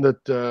something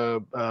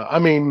that I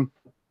mean,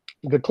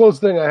 the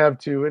closest thing I have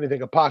to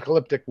anything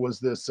apocalyptic was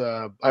this.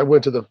 I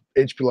went to the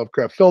H.P.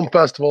 Lovecraft Film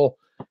Festival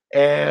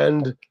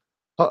and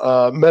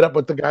met up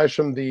with the guys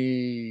from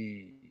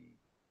the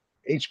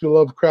H.P.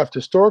 Lovecraft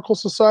Historical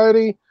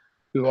Society,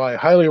 who I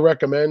highly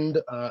recommend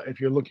if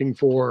you're looking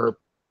for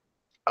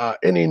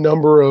any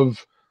number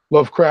of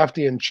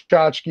Lovecraftian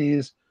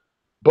tchotchkes.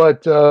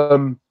 But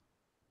the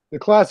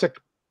classic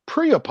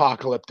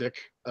pre-apocalyptic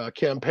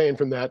campaign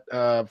from that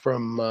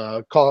from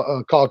Call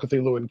of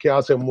Cthulhu and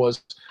Chaosium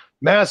was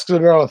Masks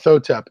of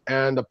Nyarlathotep,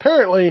 and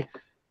apparently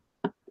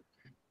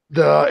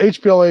the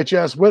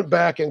HPLHS went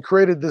back and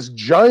created this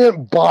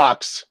giant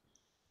box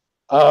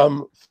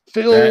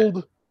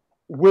filled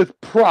with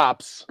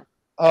props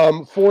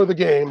for the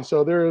game.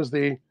 So there's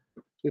the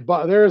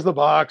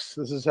box.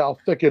 This is how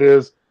thick it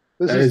is.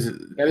 That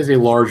is a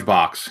large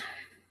box.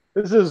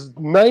 This is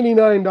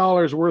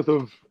 $99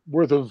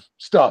 worth of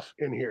stuff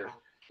in here,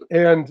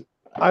 and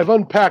I've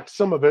unpacked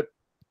some of it,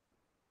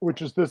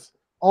 which is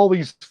all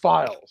these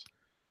files.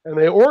 And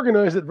they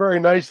organize it very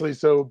nicely.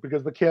 So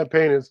because the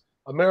campaign is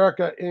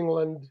America,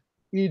 England,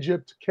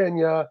 Egypt,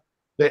 Kenya,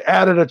 they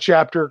added a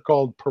chapter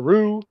called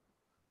Peru.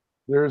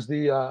 There's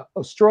the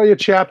Australia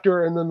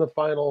chapter, and then the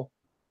final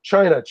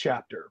China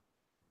chapter.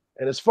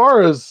 And as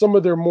far as some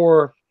of their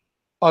more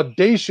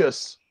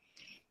audacious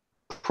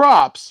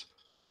props,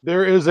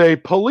 there is a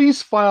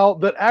police file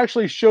that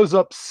actually shows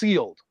up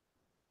sealed,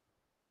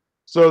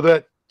 so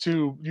that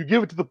you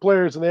give it to the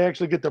players and they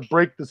actually get to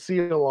break the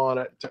seal on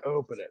it to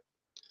open it,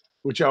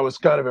 which I was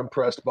kind of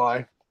impressed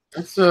by.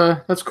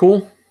 That's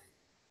cool.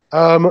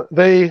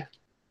 They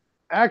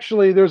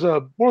actually, there's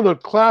one of the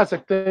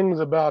classic things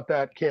about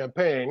that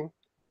campaign,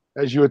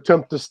 as you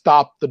attempt to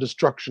stop the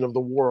destruction of the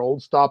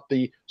world, stop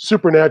the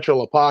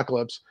supernatural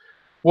apocalypse,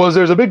 was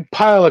there's a big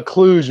pile of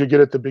clues you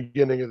get at the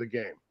beginning of the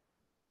game.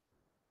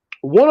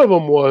 One of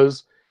them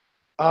was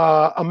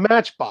a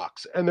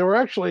matchbox. And there were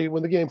actually,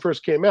 when the game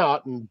first came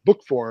out in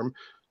book form,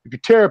 you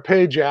could tear a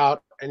page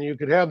out and you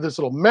could have this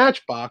little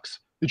matchbox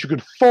that you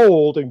could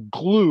fold and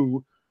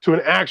glue to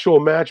an actual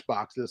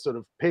matchbox, this sort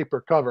of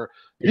paper cover.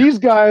 Yeah. These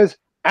guys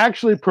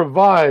actually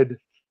provide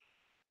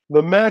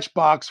the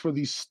matchbox for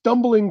the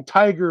Stumbling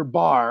Tiger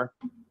bar.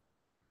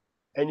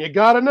 And you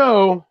got to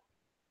know,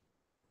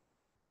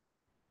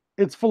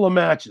 it's full of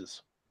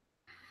matches.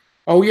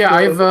 Oh yeah,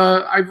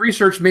 I've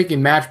researched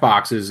making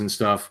matchboxes and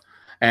stuff,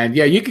 and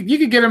yeah, you could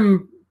get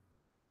them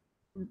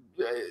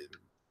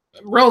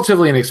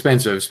relatively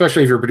inexpensive,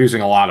 especially if you're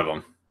producing a lot of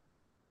them.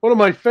 One of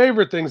my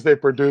favorite things they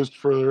produced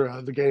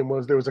for the game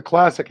was there was a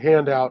classic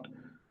handout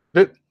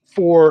that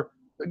for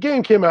the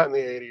game came out in the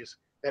 80s,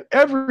 and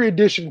every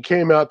edition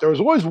came out. There was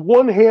always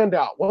one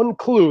handout, one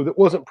clue that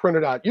wasn't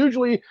printed out.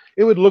 Usually,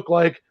 it would look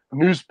like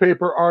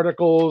newspaper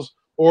articles,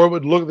 or it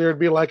would look, there'd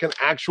be like an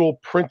actual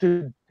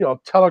printed,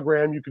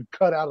 telegram you could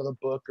cut out of the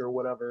book or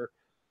whatever.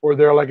 Or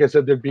there, like I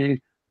said, there'd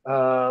be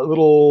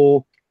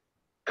little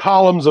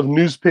columns of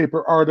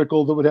newspaper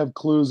article that would have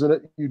clues in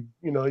it. You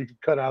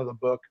could cut out of the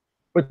book.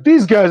 But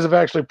these guys have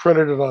actually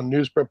printed it on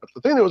newsprint. But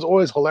the thing that was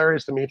always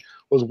hilarious to me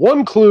was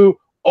one clue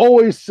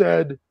always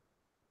said,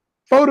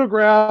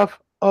 photograph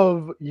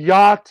of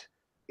yacht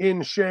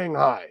in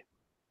Shanghai.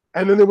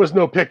 And then there was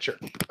no picture.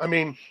 I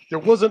mean, there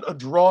wasn't a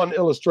drawn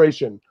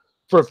illustration.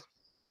 For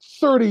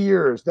 30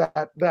 years,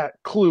 that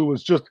clue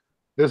was just,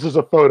 this is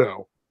a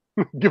photo.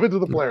 Give it to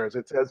the players.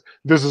 It says,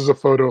 this is a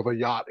photo of a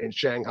yacht in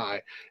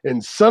Shanghai.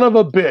 And son of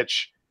a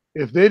bitch,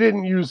 if they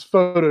didn't use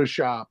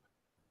Photoshop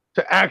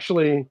to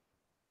actually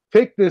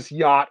take this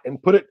yacht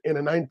and put it in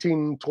a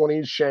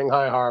 1920s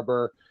Shanghai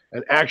harbor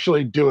and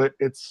actually do it,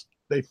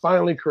 they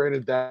finally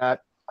created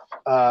that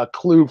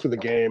clue for the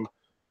game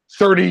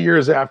 30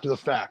 years after the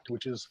fact,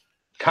 which is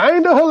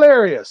kind of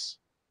hilarious.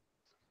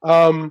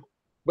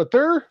 But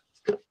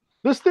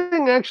this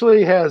thing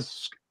actually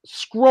has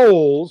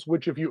scrolls,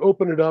 which if you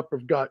open it up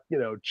have got,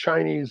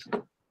 Chinese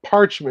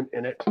parchment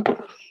in it.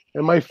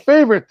 And my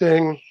favorite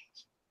thing,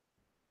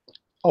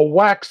 a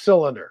wax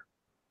cylinder.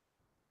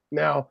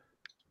 Now,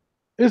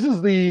 this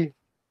is the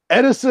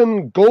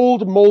Edison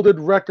gold molded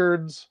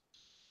records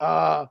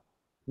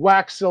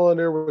wax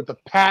cylinder with the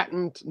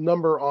patent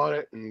number on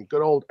it and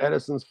good old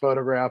Edison's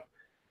photograph.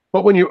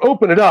 But when you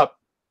open it up,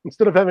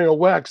 instead of having a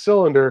wax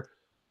cylinder,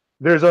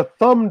 there's a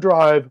thumb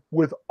drive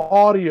with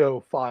audio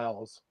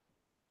files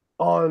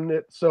on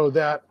it so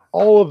that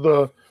all of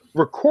the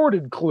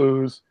recorded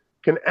clues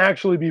can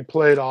actually be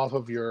played off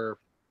of your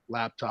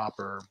laptop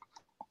or.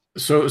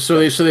 So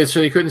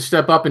they couldn't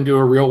step up and do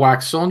a real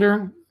wax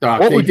cylinder.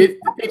 They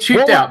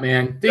cheaped out,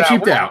 man. They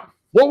cheaped out.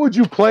 What would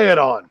you play it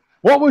on?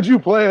 What would you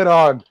play it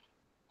on?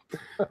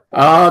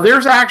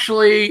 There's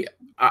actually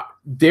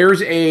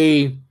there's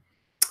a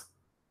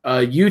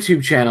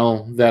YouTube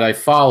channel that I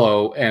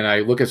follow, and I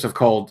look at stuff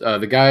called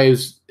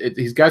the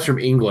these guys from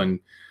England,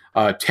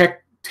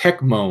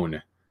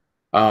 Techmoan,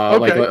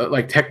 okay.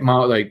 like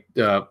Techmoan, like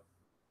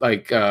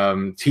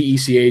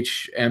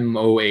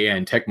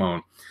TECHMOAN,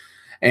 Techmoan,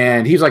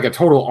 and he's like a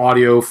total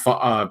audio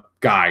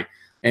guy,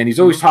 and he's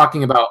always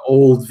talking about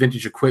old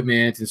vintage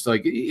equipment and stuff.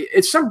 Like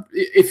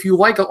if you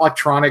like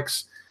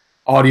electronics,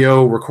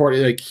 audio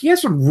recording, like he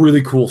has some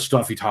really cool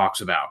stuff he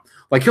talks about.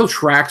 Like he'll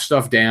track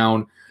stuff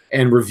down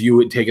and review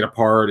it and take it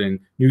apart and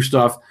new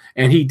stuff.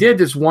 And he did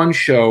this one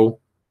show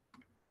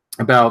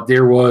about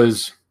there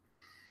was,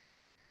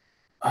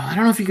 I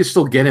don't know if you can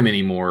still get him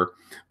anymore,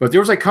 but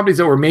there was like companies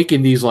that were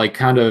making these like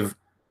kind of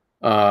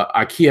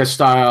IKEA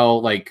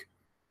style, like,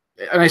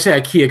 and I say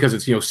IKEA because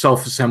it's,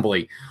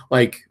 self-assembly,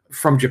 like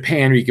from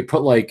Japan, where you could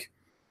put like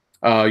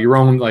your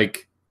own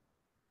like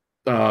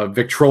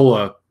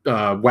Victrola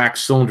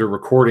wax cylinder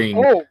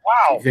recording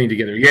thing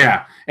together.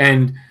 Yeah.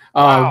 And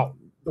wow.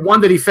 The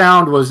one that he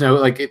found was,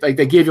 like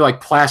they gave you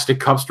like plastic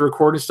cups to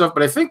record and stuff.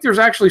 But I think there's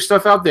actually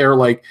stuff out there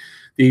like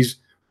these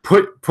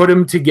put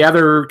them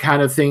together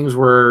kind of things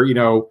where,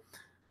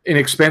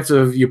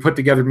 inexpensive. You put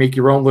together, make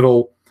your own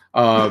little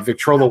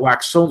Victrola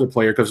wax cylinder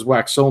player because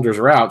wax cylinders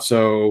are out.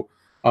 So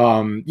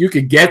you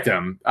could get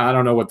them. I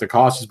don't know what the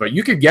cost is, but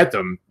you could get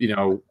them,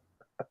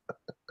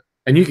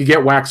 and you could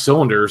get wax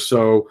cylinders.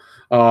 So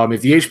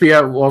If the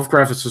HPA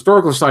Lovecraft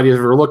Historical Society is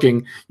ever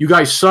looking, you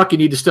guys suck. You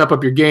need to step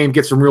up your game.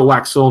 Get some real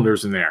wax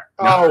cylinders in there.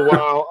 Oh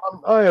wow!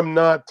 I am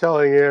not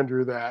telling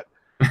Andrew that.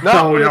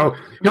 No,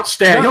 he'll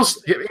stab.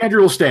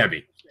 Andrew will stab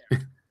me.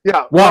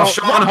 Yeah. While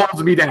Sean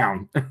holds me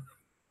down.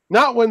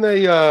 Not when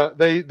they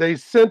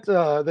sent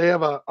they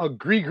have a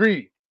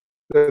gree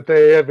that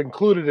they have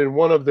included in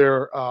one of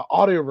their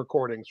audio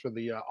recordings for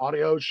the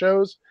audio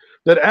shows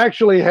that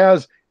actually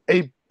has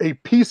a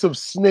piece of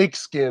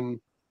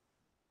snakeskin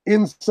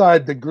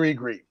inside the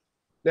gree.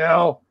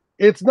 Now,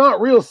 it's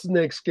not real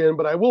snakeskin,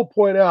 but I will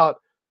point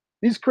out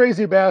these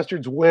crazy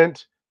bastards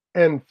went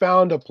and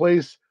found a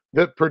place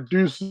that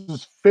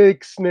produces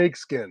fake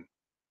snakeskin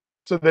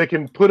so they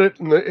can put it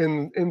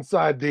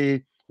inside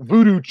the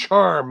voodoo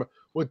charm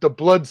with the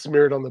blood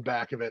smeared on the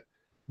back of it.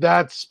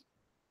 That's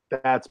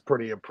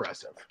pretty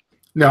impressive.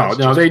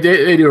 No, they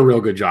do a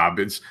real good job.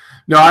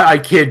 I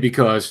kid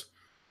because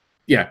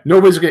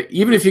nobody's gonna,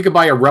 even if you could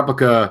buy a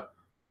replica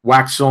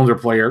wax cylinder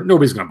player,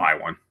 nobody's gonna buy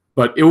one.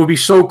 But it would be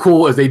so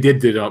cool if they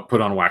did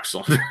put on wax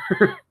cylinder.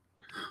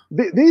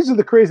 These are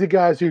the crazy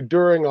guys who,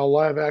 during a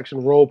live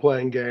action role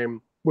playing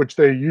game, which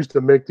they used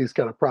to make these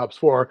kind of props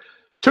for,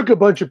 took a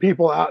bunch of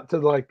people out to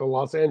like the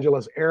Los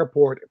Angeles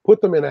airport,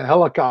 put them in a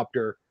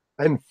helicopter,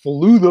 and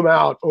flew them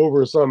out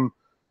over some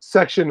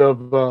section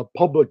of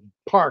public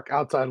park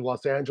outside of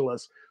Los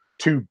Angeles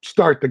to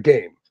start the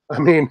game. I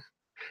mean,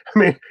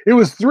 it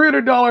was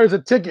 $300 a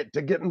ticket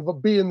to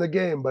be in the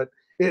game, but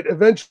it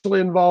eventually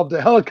involved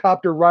a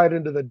helicopter ride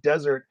into the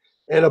desert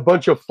and a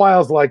bunch of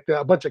files like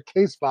that, a bunch of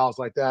case files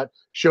like that,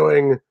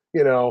 showing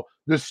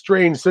this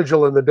strange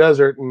sigil in the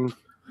desert, and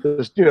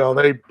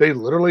they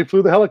literally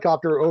flew the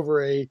helicopter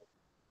over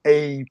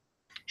a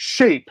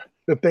shape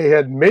that they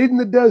had made in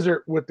the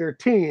desert with their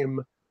team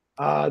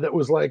that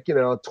was like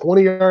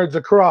 20 yards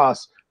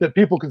across that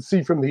people could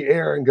see from the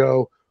air and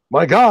go,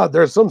 my God,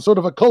 there's some sort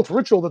of occult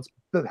ritual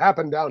that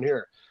happened down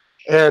here.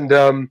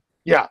 And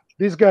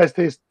these guys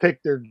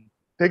take their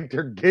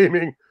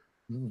gaming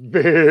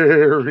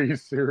very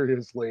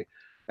seriously,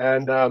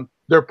 and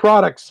their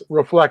products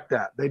reflect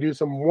that. They do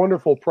some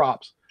wonderful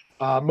props.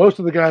 Most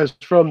of the guys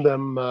from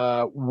them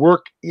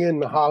work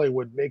in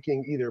Hollywood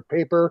making either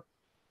paper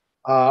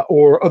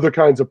or other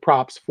kinds of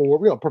props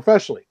for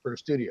professionally for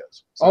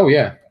studios. So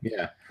it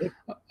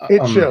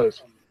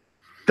shows.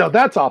 So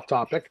that's off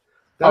topic.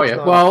 That's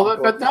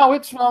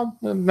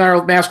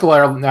Mask,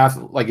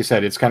 like you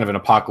said, it's kind of an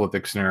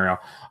apocalyptic scenario.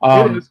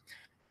 It is.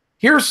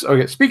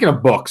 Speaking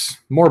of books,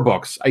 more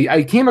books.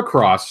 I came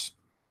across,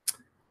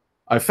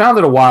 I found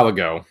it a while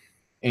ago,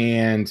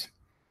 and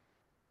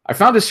I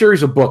found a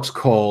series of books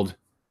called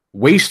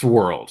Waste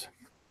World.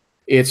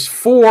 It's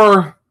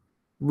 4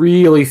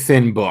 really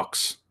thin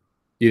books.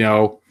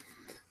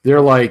 They're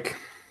like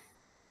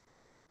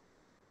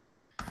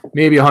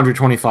maybe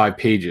 125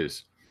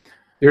 pages.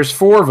 There's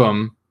 4 of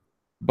them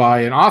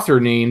by an author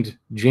named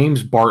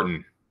James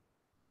Barton.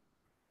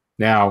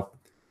 Now,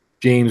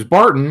 James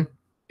Barton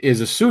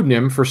is a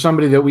pseudonym for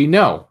somebody that we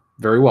know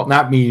very well.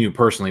 Not me and you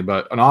personally,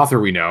 but an author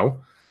we know,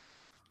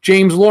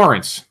 James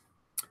Lawrence.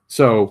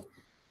 So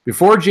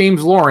before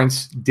James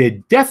Lawrence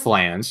did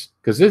Deathlands,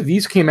 because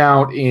these came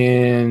out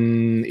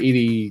in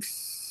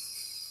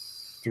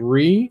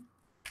 83.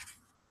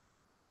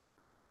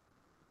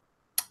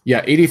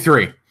 Yeah,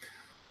 83.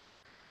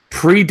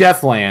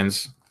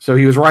 Pre-Deathlands. So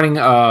he was writing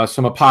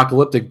some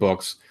apocalyptic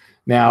books.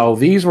 Now,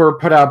 these were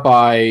put out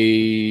by,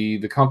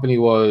 the company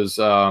was...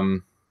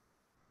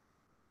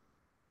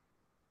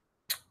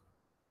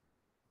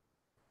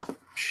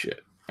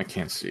 shit, I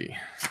can't see.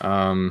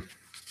 I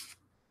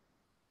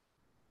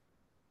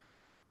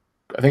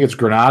think it's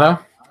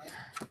Granada.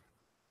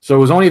 So it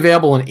was only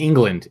available in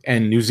England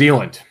and New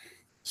Zealand.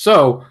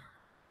 So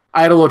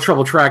I had a little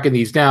trouble tracking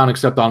these down,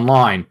 except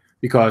online,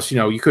 because you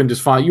weren't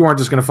just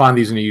going to find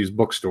these in a used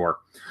bookstore.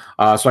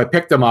 So I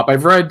picked them up.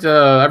 I've read 2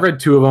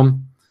 of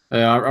them.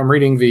 I'm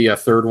reading the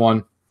third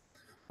one.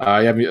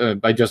 I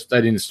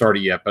didn't start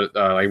it yet, but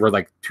I read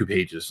like 2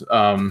 pages.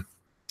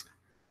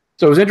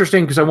 So it was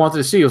interesting because I wanted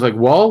to see. I was like,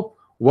 well,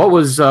 what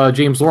was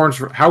James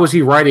Lawrence? How was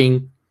he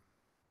writing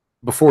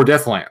before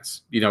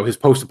Deathlands? His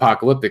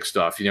post-apocalyptic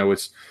stuff.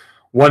 It's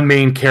one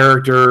main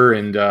character,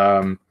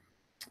 and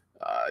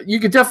you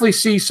could definitely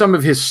see some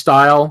of his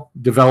style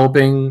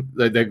developing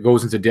that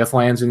goes into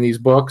Deathlands in these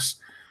books.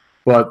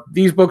 But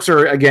these books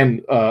are,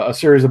 again, a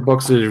series of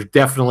books that are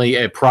definitely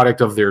a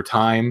product of their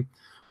time,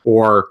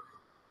 or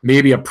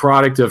maybe a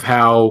product of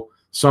how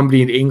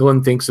somebody in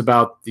England thinks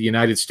about the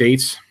United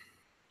States.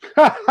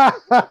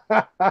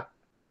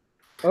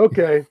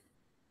 Okay.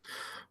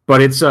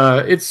 But it's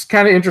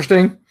kind of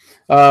interesting.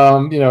 A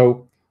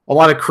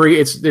lot of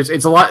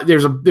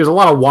there's a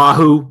lot of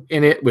wahoo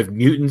in it with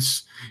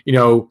mutants,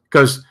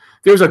 because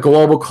there's a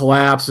global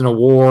collapse and a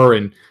war,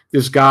 and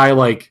this guy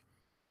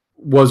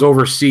was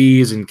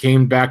overseas and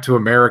came back to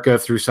America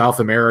through South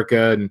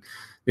America, and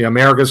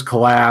America's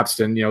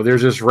collapsed, and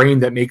there's this rain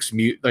that makes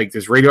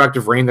this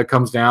radioactive rain that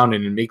comes down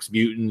and it makes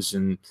mutants,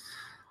 and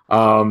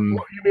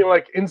you mean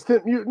like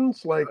instant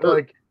mutants, like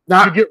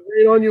You get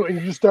rain on you and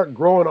you just start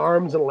growing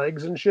arms and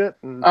legs and shit.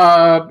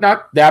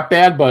 Not that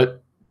bad,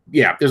 but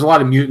yeah, there's a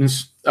lot of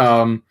mutants.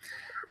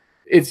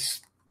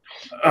 It's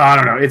I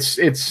don't know. It's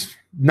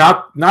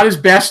not his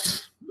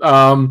best.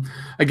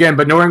 Again,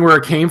 but knowing where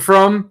it came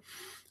from,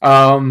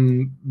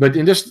 but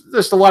in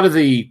just a lot of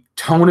the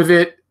tone of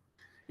it,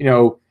 you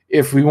know,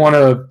 if we want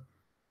to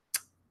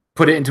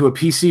put it into a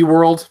PC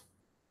world,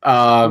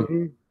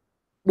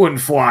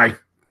 wouldn't fly.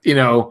 You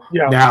know,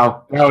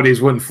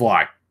 nowadays wouldn't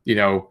fly. You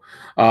know,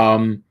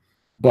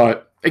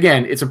 but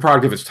again, it's a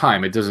product of its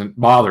time. It doesn't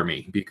bother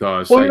me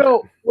because. Well, you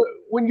know,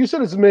 when you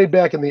said it's made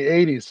back in the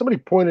 80s, somebody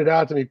pointed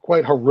out to me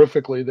quite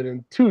horrifically that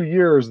in 2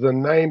 years, the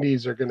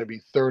 90s are going to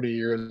be 30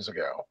 years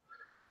ago.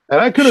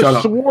 And I could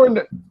have sworn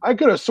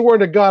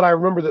to God I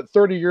remember that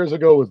 30 years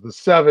ago was the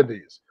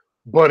 70s,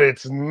 but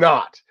it's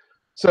not.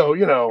 So,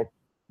 you know,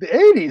 the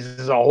 80s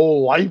is a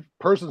whole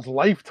person's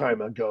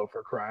lifetime ago,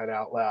 for crying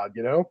out loud,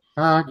 you know?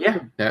 Yeah.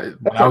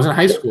 When I was in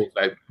high school,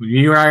 when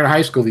you and I were in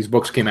high school, these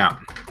books came out.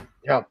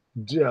 Yeah,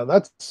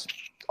 that's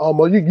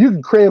almost, you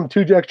can cram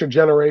 2 extra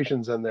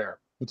generations in there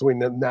between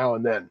now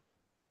and then.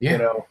 Yeah. You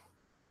know,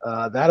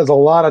 that is a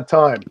lot of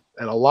time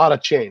and a lot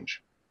of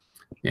change.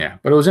 Yeah,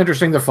 but it was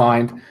interesting to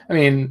find. I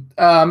mean,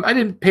 I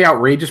didn't pay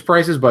outrageous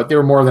prices, but they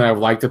were more than I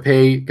would like to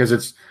pay because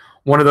it's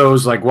one of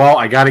those like, well,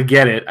 I got to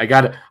get it. I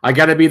got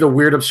to be the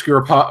weird,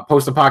 obscure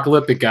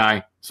post-apocalyptic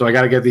guy, so I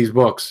got to get these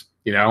books,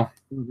 you know.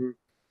 And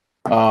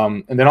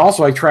then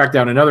also I tracked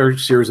down another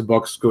series of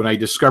books when I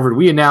discovered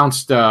we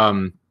announced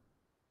earlier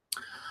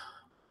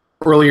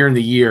in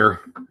the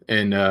year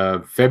in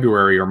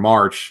February or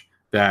March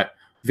that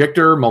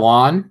Victor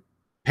Milan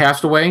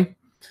passed away,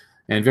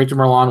 and Victor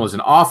Milan was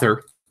an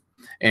author.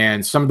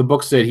 And some of the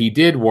books that he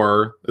did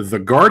were the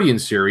Guardian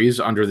series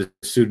under the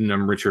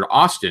pseudonym Richard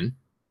Austin.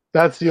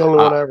 That's the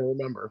only one I ever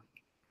remember.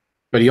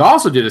 But he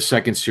also did a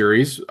second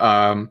series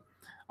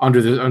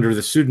under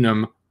the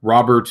pseudonym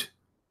Robert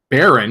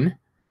Barron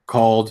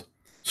called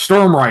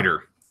Storm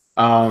Rider.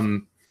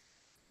 Storm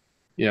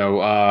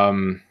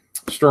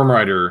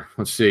Rider.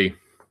 Let's see.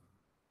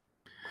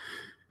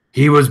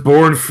 He was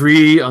born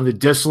free on the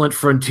desolate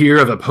frontier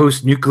of a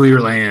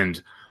post-nuclear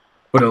land.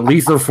 But a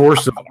lethal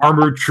force of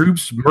armored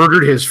troops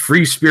murdered his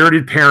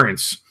free-spirited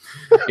parents,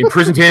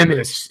 imprisoned him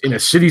in a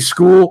city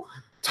school,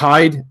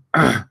 tried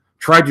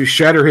to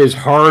shatter his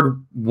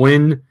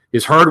hard-won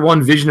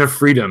vision of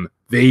freedom.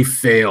 They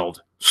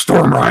failed.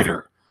 Storm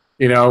Rider,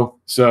 you know.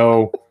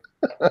 So,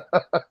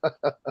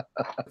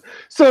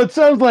 so it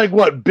sounds like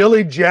what,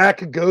 Billy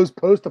Jack goes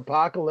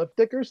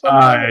post-apocalyptic or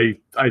something.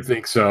 I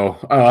think so.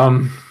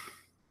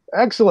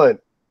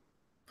 Excellent.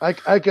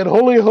 I can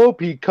only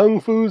hope he kung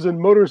fu's and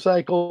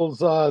motorcycles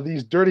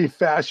these dirty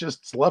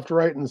fascists left,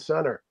 right, and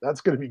center.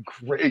 That's going to be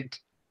great.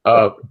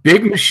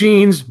 Big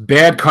machines,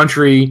 bad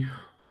country.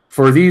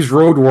 For these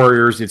road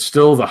warriors, it's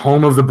still the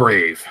home of the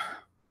brave.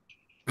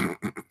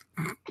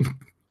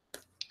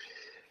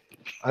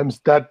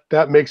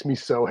 That makes me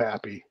so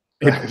happy.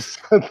 Again,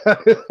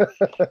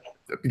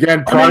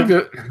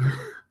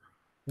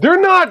 They're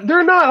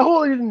not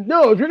holding.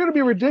 No, if you're going to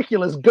be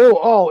ridiculous, go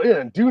all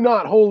in. Do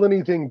not hold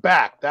anything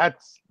back.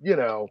 That's, you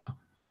know,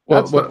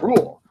 that's the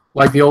rule.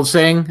 Like the old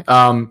saying,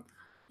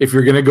 if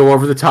you're going to go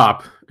over the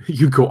top,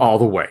 you go all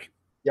the way.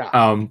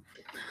 Yeah.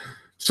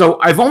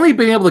 So I've only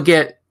been able to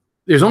get,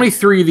 there's only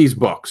 3 of these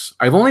books.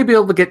 I've only been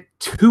able to get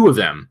 2 of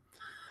them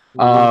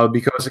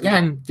because,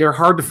 again, they're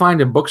hard to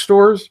find in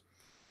bookstores.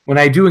 When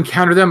I do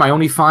encounter them, I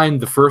only find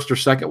the first or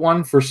second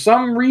one. For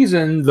some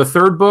reason, the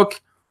 3rd book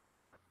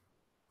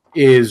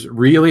is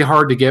really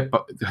hard to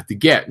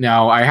get.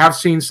 Now, I have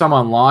seen some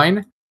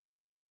online,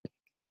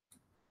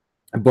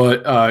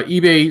 but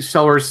eBay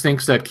sellers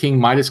thinks that King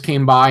Midas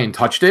came by and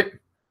touched it.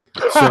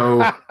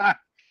 So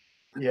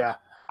yeah,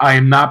 I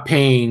am not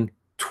paying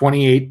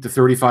 $28 to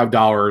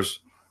 $35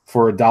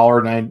 for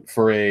 $1.09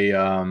 for a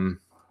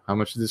how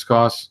much did this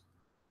cost?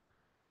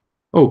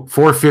 Oh,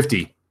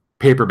 $4.50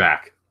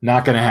 paperback.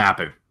 Not going to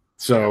happen.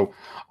 So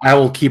I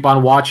will keep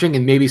on watching,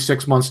 and maybe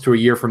 6 months to a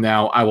year from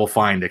now, I will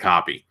find a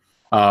copy.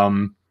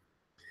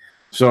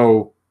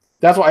 So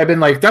that's what I've been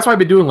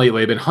doing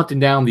lately. I've been hunting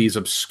down these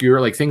obscure,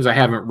 like, things I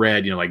haven't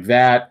read, you know, like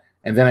that.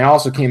 And then I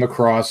also came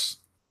across,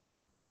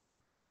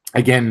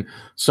 again,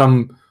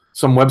 some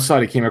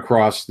website I came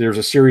across. There's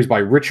a series by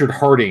Richard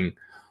Harding,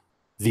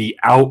 The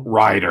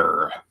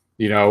Outrider.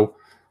 You know,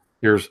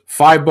 there's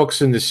 5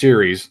 books in the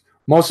series.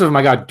 Most of them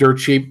I got dirt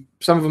cheap.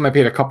 Some of them I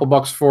paid a couple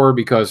bucks for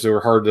because they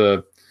were hard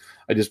to,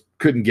 I just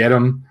couldn't get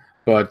them.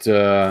 But,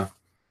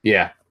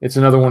 yeah. It's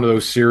another one of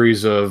those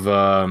series of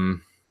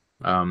roaring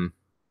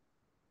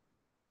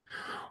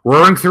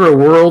through a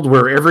world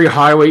where every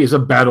highway is a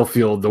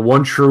battlefield. The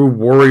one true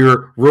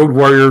road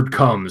warrior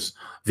comes,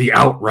 the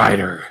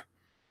Outrider.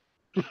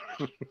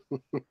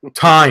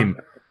 Time,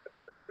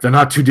 the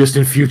not too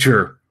distant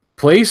future.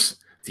 Place,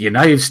 the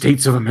United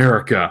States of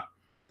America.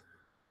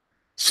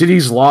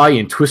 Cities lie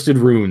in twisted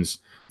ruins.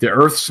 The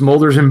earth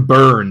smolders and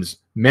burns.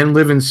 Men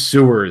live in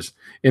sewers.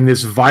 In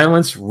this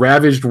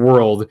violence-ravaged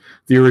world,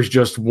 there is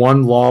just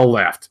one law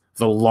left,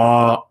 the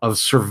law of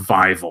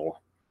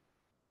survival.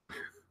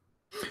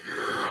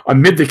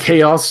 Amid the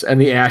chaos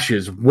and the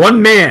ashes,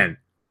 one man,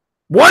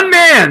 one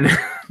man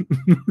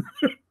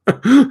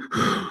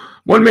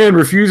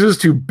refuses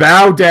to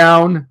bow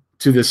down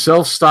to the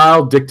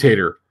self-styled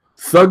dictator.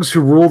 Thugs who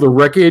rule the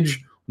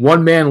wreckage.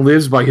 One man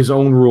lives by his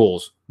own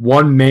rules.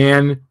 One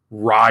man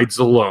rides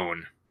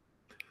alone.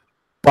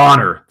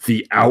 Bonner,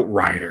 the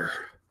Outrider.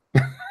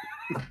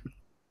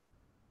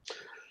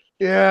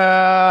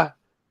 Yeah,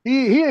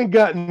 he ain't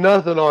got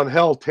nothing on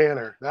Hell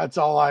Tanner. That's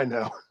all I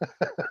know.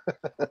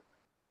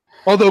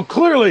 Although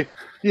clearly,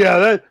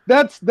 yeah,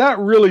 that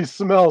really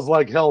smells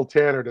like Hell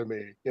Tanner to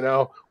me. You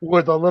know,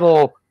 with a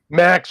little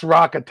Max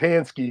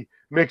Rockatansky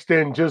mixed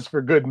in just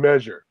for good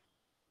measure.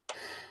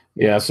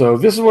 Yeah, so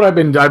this is what I've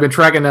been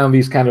tracking down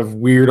these kind of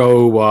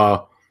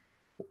weirdo,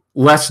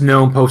 less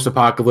known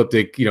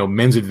post-apocalyptic,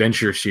 men's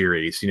adventure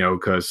series.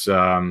 Because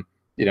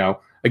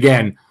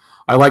again,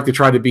 I like to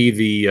try to be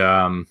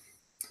the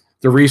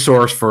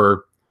resource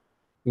for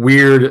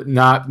weird,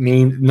 not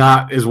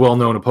as well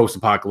known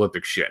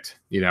post-apocalyptic shit.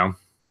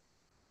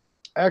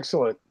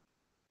 Excellent.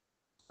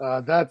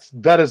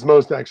 That is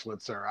most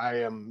excellent, sir.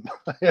 I am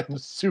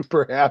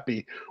super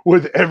happy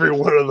with every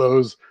one of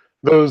those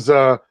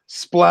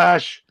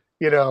splash,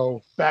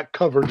 back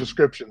cover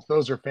descriptions.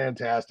 Those are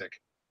fantastic.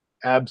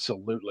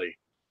 Absolutely.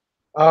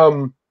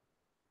 I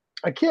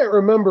can't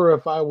remember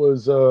if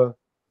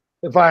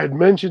I had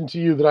mentioned to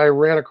you that I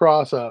ran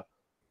across a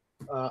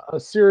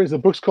series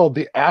of books called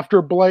the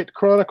Afterblight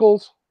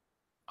Chronicles.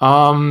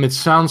 It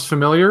sounds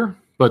familiar,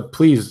 but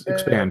please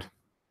expand.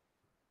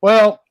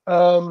 Well,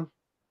 got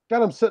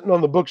them sitting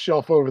on the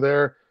bookshelf over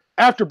there.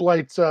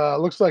 Afterblight's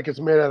looks like it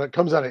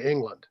comes out of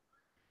England.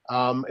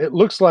 It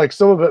looks like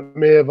some of it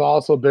may have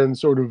also been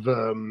sort of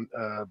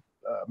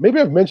maybe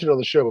I've mentioned on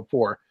the show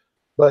before,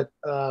 but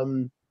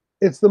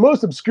it's the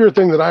most obscure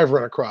thing that I've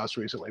run across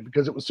recently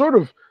because it was sort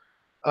of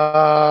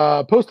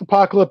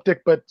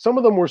post-apocalyptic, but some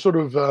of them were sort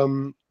of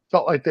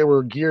felt like they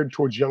were geared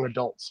towards young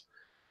adults.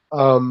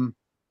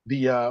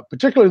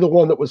 Particularly the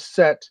one that was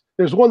set.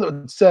 There's one that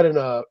was set in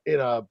a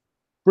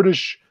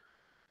British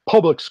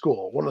public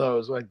school. One of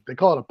those, like they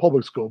call it a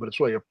public school, but it's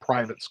really a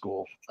private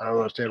school. I don't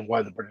understand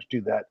why the British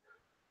do that.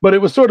 But it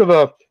was sort of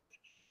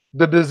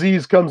the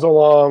disease comes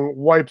along,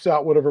 wipes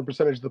out whatever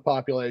percentage of the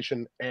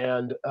population,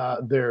 and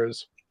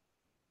there's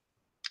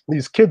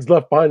these kids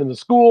left behind in the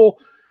school,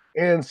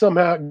 and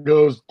somehow it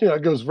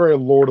goes very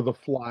Lord of the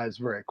Flies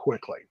very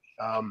quickly.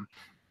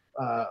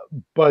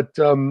 But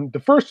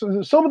the first,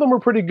 some of them were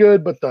pretty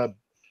good, but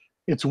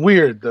it's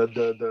weird.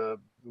 The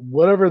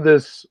whatever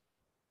this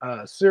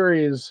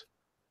series,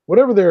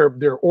 whatever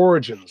their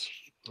origins.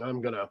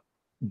 I'm gonna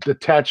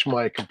detach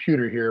my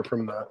computer here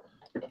from the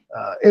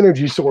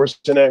energy source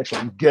and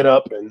actually get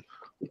up and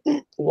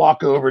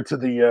walk over to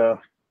the.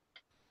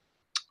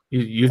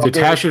 You've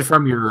detached it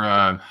from your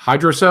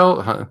hydrogen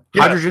cells.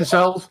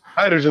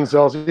 Hydrogen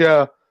cells,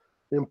 yeah,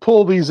 and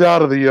pull these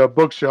out of the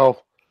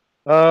bookshelf.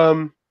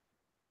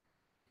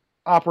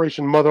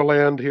 Operation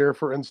Motherland here,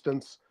 for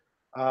instance.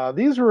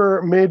 These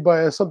were made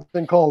by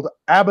something called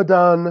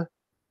Abaddon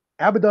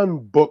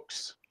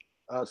Books.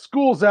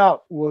 Schools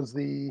Out was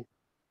the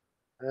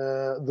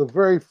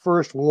very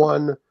first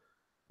one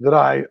that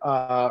I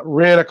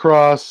ran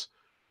across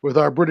with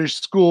our British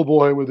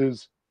schoolboy with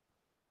his,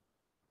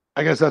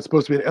 I guess that's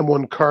supposed to be an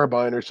M1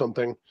 carbine or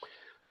something.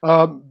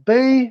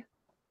 The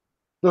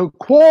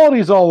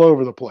quality's all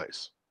over the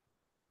place.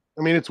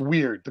 I mean, it's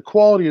weird. The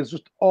quality is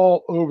just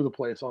all over the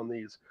place on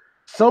these.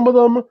 Some of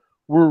them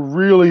were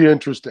really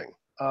interesting,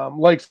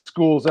 like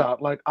Schools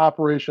Out, like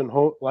Operation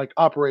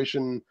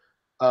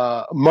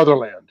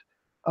Motherland.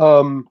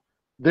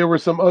 There were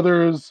some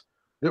others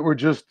that were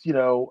just,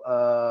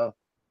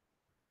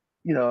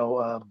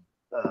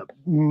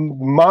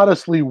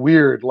 modestly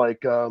weird,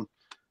 like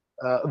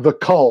The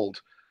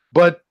Culled.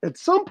 But at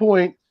some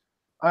point,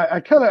 I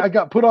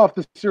got put off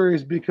the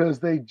series because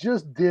they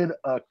just did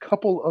a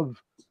couple of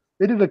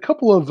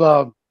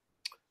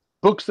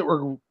books that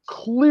were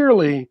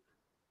clearly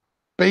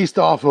based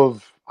off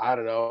of, I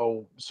don't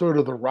know, sort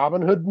of the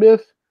Robin Hood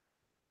myth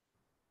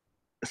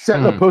set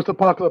in a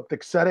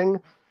post-apocalyptic setting,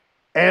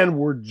 and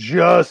were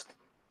just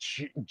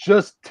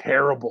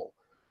terrible.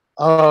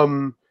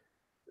 For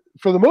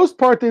the most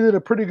part, they did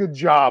a pretty good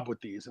job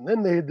with these, and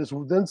then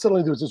then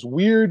suddenly there was this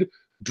weird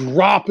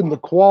drop in the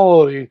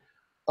quality,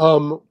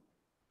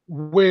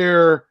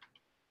 where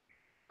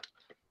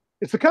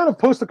it's the kind of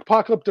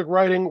post-apocalyptic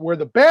writing where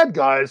the bad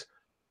guys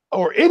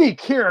or any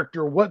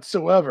character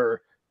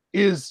whatsoever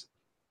is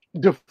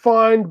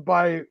defined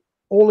by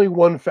only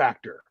one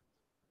factor,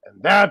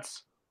 and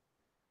that's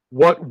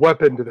what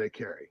weapon do they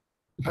carry.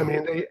 I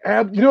mean, you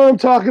know what I'm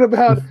talking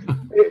about?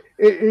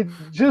 It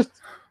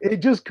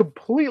just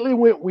completely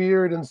went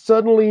weird, and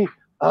suddenly,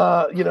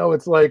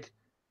 it's like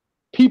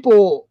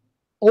people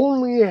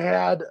only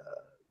had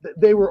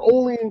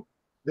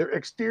their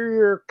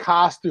exterior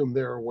costume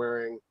they were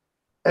wearing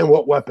and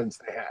what weapons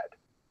they had,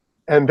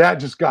 and that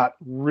just got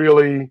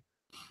really,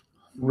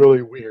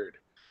 really weird.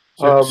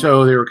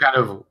 So they were kind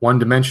of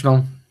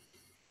one-dimensional.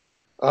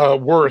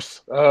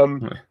 Worse.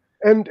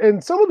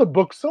 and some of the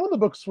books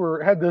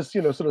had this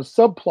sort of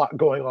subplot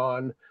going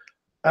on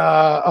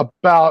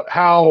about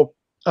how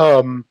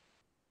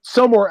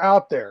somewhere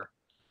out there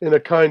in a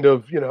kind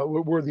of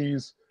were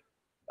these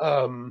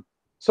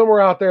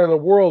somewhere out there in the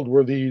world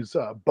were these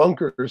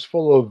bunkers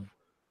full of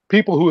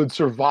people who had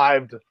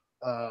survived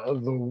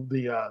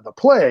the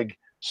plague,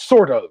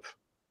 sort of,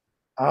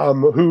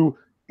 who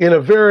in a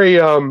very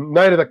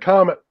Night of the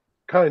Comet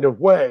kind of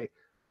way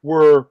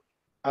were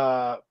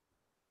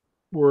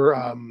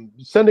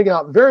sending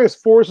out various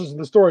forces in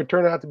the story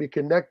turned out to be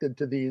connected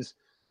to these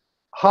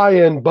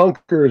high-end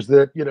bunkers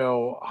that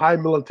high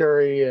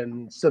military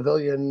and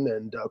civilian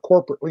and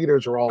corporate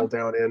leaders are all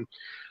down in,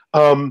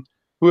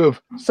 who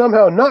have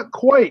somehow not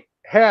quite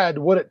had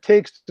what it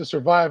takes to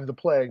survive the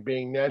plague,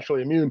 being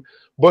naturally immune,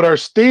 but are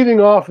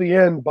staving off the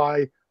end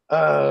by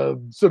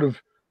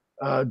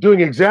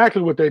doing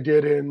exactly what they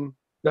did in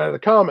Night of the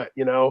Comet,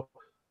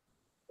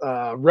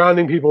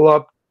 rounding people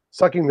up,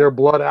 sucking their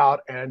blood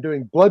out, and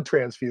doing blood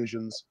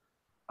transfusions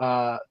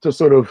to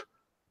sort of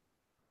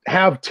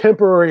have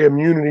temporary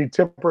immunity,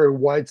 temporary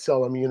white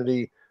cell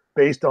immunity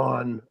based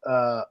on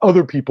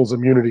other people's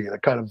immunity in a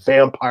kind of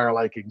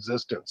vampire-like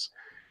existence.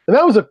 And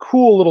that was a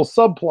cool little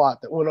subplot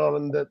that went on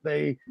and that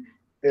they,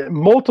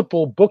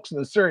 multiple books in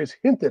the series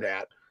hinted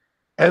at.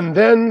 And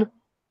then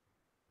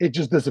it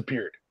just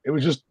disappeared. It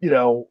was just,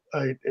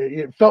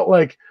 it felt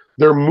like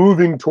they're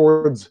moving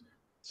towards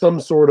some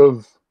sort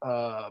of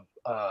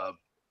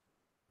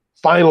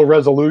final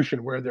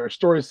resolution where there are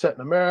stories set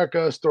in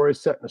America, stories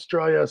set in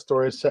Australia,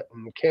 stories set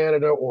in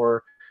Canada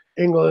or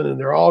England, and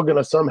they're all going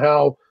to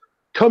somehow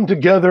come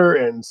together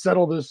and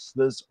settle this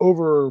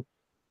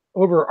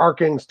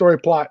overarching story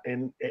plot,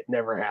 and it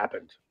never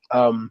happened.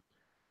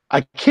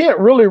 I can't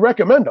really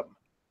recommend them.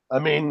 I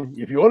mean,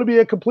 if you want to be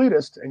a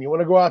completist and you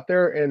want to go out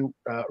there and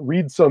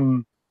read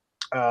some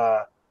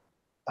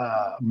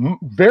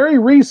very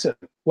recent,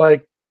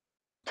 like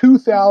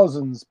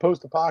 2000s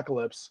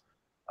post-apocalypse,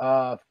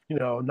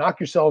 knock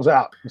yourselves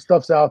out. The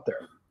stuff's out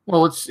there.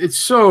 Well, it's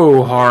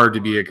so hard to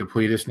be a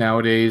completist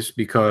nowadays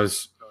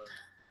because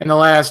in the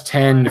last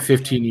 10 to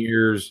 15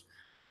 years,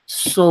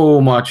 so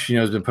much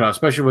has been put out,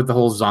 especially with the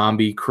whole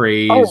zombie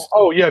craze.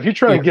 Oh yeah, if you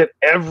try and get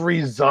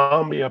every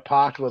zombie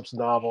apocalypse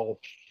novel,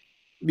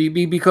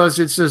 because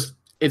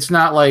it's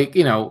not like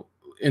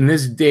in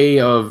this day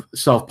of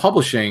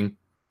self-publishing,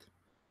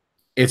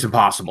 it's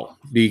impossible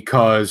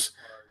because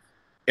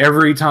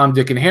every Tom,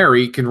 Dick, and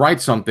Harry can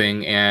write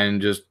something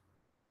and just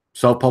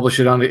self-publish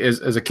it on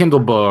as a Kindle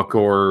book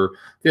or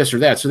this or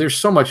that. So there's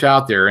so much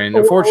out there, and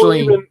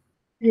unfortunately,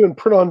 even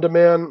print on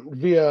demand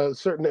via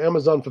certain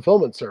Amazon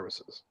fulfillment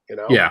services.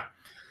 Yeah.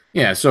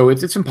 So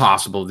it's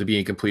impossible to be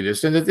a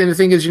completist, and the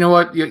thing is,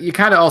 you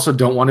kind of also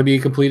don't want to be a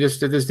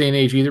completist at this day and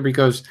age either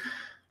because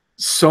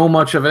so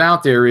much of it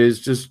out there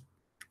is just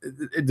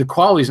the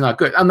quality is not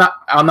good. I'm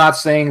not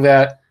saying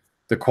that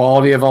the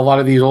quality of a lot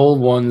of these old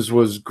ones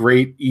was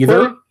great either.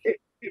 Well,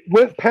 it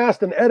went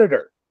past an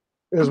editor,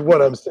 is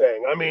what I'm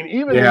saying. I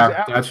mean,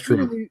 that's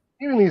true.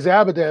 Even these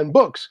Abaddon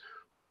books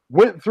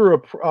went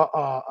through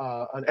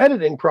an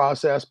editing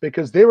process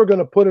because they were going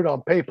to put it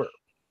on paper,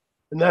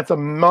 and that's a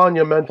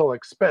monumental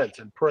expense,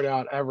 and print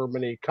out ever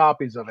many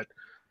copies of it.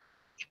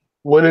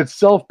 When it's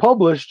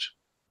self-published,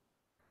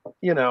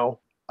 there's no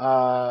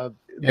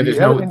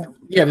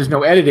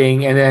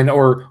editing, and then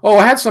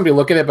I had somebody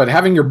look at it, but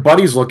having your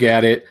buddies look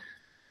at it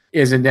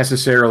isn't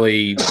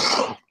necessarily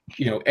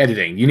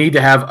editing. You need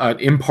to have an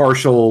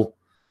impartial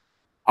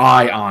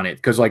eye on it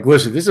because, like,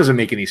 listen, this doesn't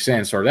make any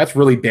sense, or that's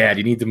really bad.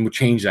 You need to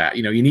change that.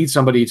 You need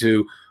somebody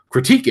to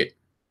critique it.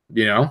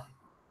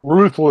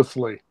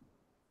 Ruthlessly,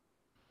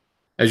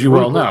 as you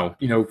well know,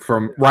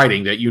 from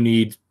writing that you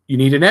need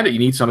an edit. You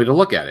need somebody to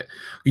look at it.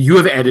 You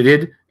have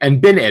edited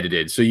and been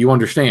edited, so you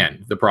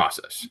understand the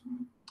process.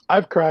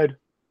 I've cried.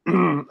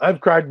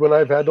 I've cried when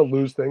I've had to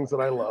lose things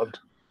that I loved,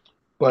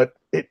 but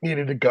it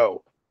needed to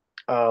go.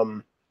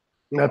 And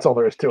that's all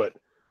there is to it.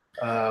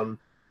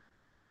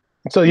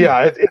 So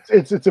yeah,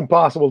 it's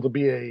impossible to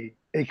be a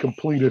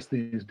completist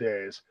these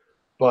days,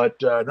 but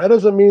that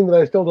doesn't mean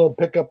that I still don't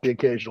pick up the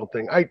occasional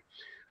thing. I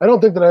don't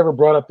think that I ever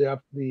brought up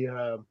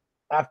the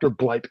After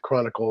Blight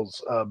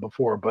Chronicles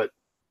before, but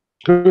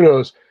who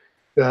knows?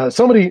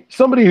 Somebody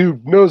who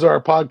knows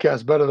our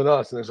podcast better than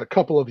us, and there's a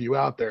couple of you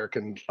out there,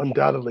 can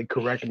undoubtedly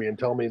correct me and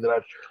tell me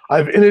that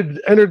I've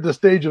entered the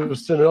stage of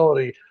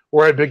senility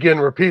where I begin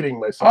repeating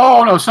myself.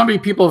 Oh no,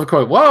 people have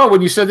quoted. Whoa,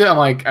 when you said that, I'm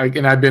like, I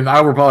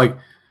were probably like,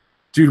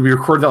 dude, we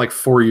recorded that like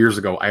 4 years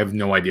ago. I have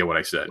no idea what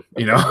I said.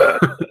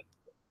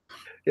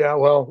 Yeah,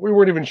 well, we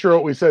weren't even sure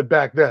what we said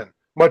back then,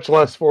 much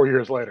less 4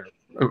 years later.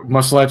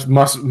 Much less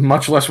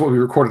what we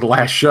recorded the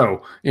last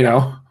show.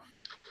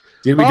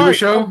 Did we do a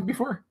show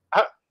before?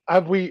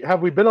 Have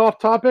we been off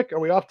topic? Are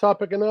we off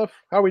topic enough?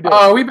 How are we doing?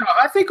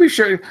 I think we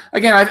should.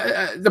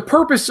 Again, the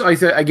purpose,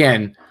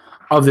 again,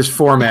 of this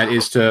format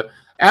is to,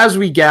 as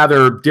we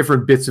gather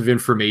different bits of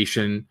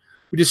information,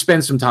 we just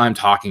spend some time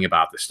talking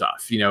about this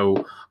stuff.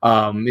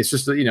 It's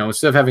just,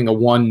 instead of having a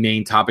one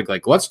main topic,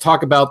 like let's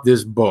talk about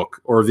this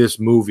book or this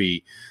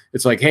movie,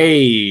 it's like,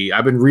 hey,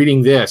 I've been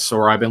reading this,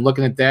 or I've been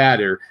looking at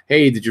that, or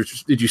hey, did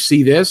you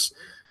see this?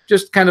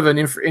 Just kind of an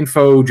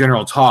info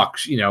general talk,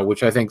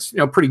 which I think's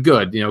pretty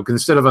good. Because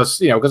instead of us,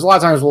 because a lot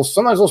of times we'll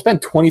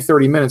spend 20,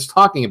 30 minutes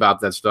talking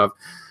about that stuff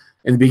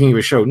in the beginning of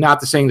a show. Not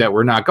to saying that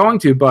we're not going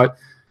to, but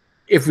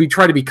if we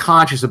try to be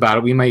conscious about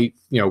it, we might,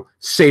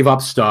 save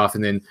up stuff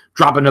and then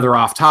drop another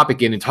off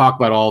topic in and talk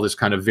about all this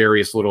kind of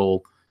various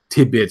little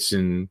tidbits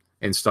and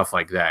stuff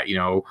like that,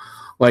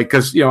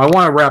 because, I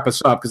want to wrap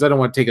us up because I don't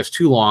want to take us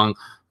too long,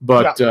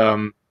 but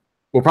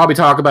we'll probably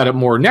talk about it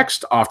more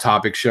next off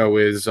topic show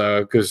is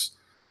because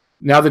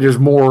now that there's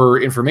more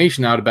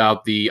information out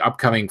about the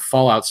upcoming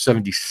Fallout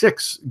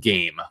 76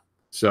 game.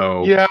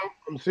 So yeah,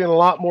 I'm seeing a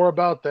lot more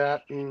about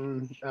that.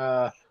 And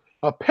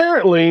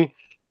apparently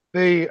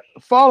the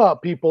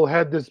Fallout people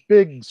had this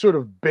big sort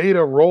of beta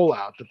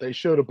rollout that they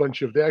showed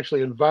they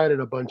actually invited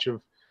a bunch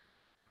of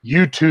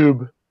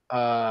YouTube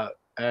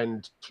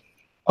and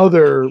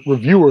other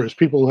reviewers,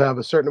 people who have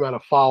a certain amount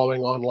of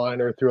following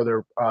online or through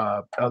other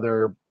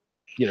other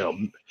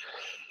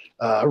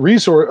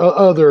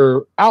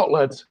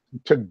outlets,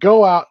 to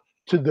go out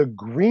to the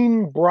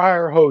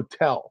Greenbrier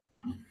Hotel.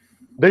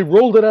 They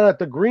rolled it out at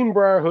the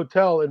Greenbrier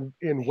Hotel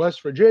in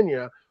West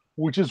Virginia,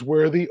 which is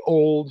where the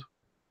old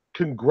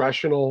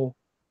congressional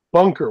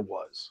bunker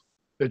was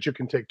that you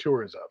can take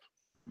tours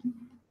of.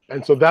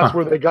 And so that's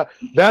where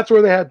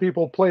they had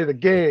people play the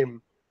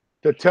game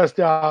to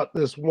test out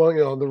this one,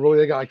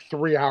 they got like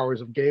 3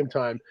 hours of game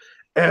time.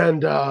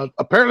 And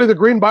apparently the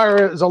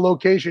Greenbrier is a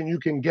location you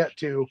can get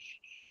to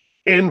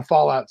in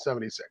Fallout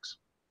 76.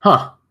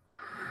 Huh.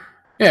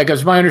 Yeah,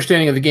 because my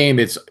understanding of the game,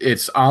 it's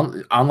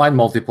online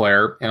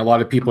multiplayer, and a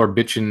lot of people are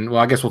bitching. Well,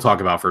 I guess we'll talk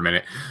about it for a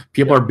minute.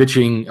 People are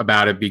bitching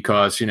about it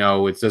because, it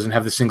doesn't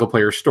have the single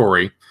player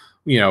story,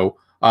 but,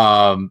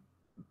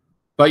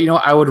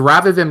 I would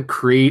rather them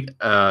create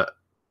a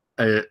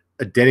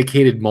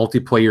dedicated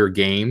multiplayer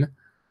game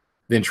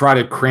than try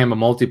to cram a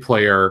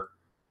multiplayer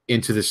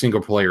into the single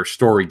player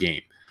story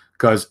game.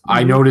 Because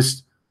I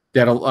noticed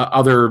that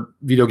other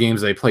video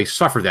games they play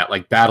suffer that,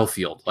 like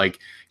Battlefield. Like,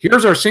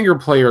 here's our single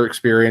player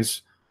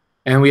experience,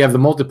 and we have the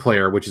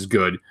multiplayer, which is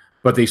good,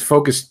 but they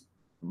focus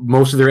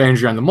most of their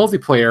energy on the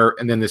multiplayer,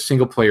 and then the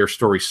single player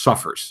story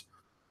suffers.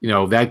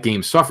 That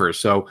game suffers.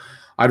 So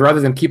I'd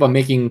rather them keep on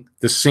making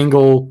the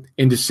single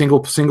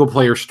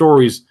player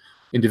stories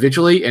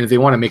individually, and if they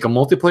want to make a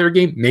multiplayer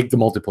game, make the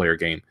multiplayer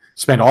game.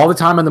 Spend all the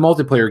time on the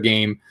multiplayer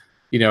game,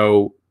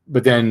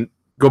 but then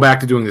go back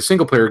to doing the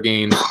single player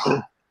game.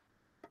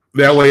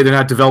 That way they're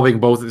not developing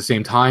both at the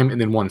same time,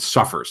 and then one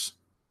suffers,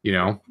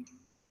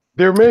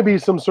 There may be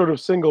some sort of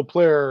single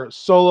player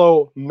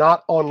solo,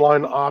 not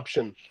online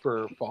option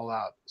for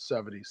Fallout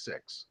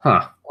 76.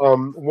 Huh.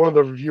 One of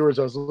the reviewers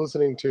I was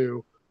listening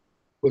to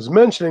was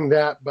mentioning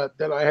that, but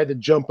then I had to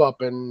jump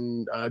up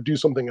and do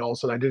something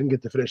else, and I didn't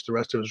get to finish the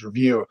rest of his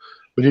review.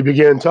 But he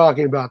began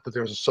talking about that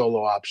there's a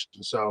solo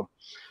option. So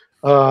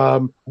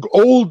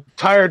old,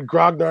 tired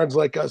grognards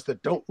like us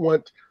that don't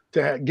want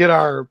to get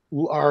our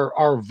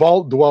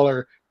vault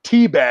dweller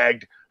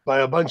teabagged by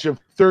a bunch of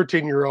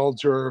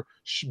 13-year-olds who are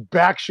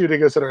back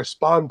shooting us at our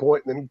spawn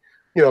point and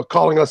then,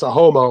 calling us a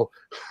homo,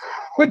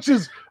 which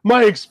is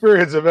my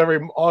experience of every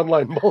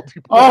online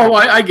multiplayer. Oh,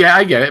 I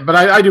get it. But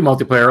I do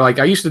multiplayer. Like,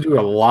 I used to do it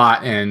a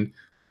lot, and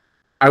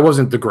I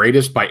wasn't the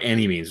greatest by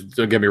any means.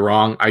 Don't get me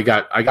wrong. I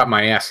got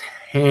my ass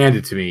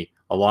handed to me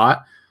a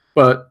lot.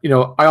 But,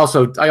 I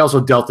also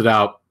dealt it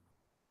out.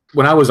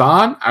 When I was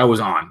on, I was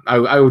on.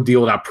 I would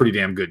deal it out pretty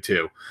damn good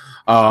too.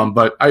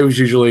 But I was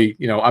usually,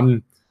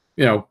 I'm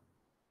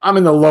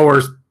in the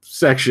lower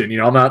section.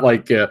 I'm not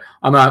like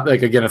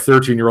again a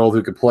 13-year-old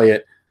who could play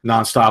it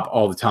nonstop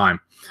all the time.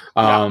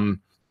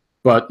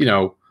 But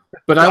the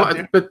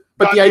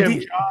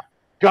idea,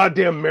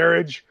 goddamn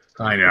marriage.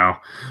 I know,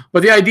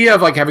 but the idea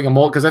of like having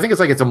because I think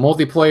it's a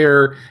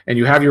multiplayer, and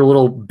you have your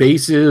little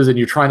bases, and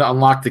you're trying to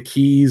unlock the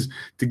keys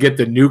to get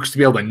the nukes to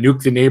be able to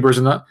nuke the neighbors,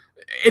 and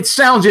it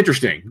sounds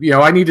interesting.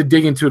 I need to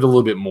dig into it a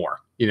little bit more.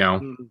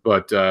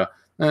 But the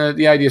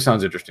idea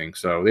sounds interesting.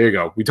 So there you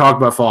go. We talked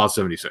about Fallout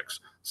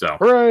 76. So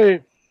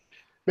right,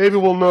 maybe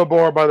we'll know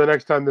more by the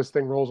next time this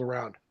thing rolls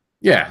around.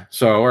 Yeah.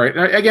 So all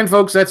right, again,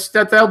 folks,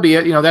 that'll be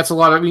it. That's a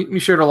lot of we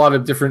shared a lot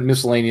of different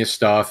miscellaneous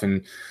stuff,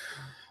 and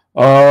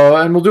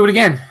we'll do it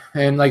again.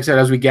 And like I said,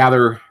 as we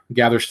gather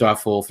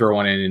stuff, we'll throw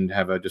one in and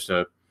have just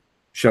a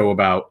show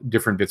about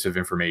different bits of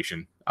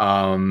information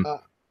at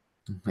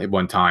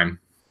one time.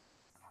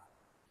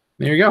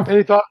 There you go.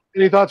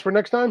 Any thoughts for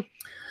next time?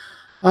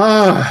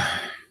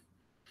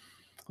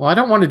 Well, I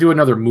don't want to do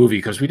another movie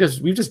because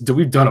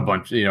we've done a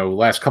bunch.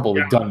 Last couple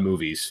we've done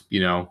movies.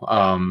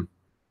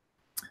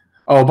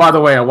 Oh, by the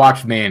way, I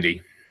watched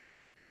Mandy.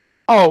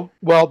 Oh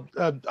well,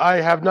 I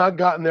have not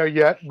gotten there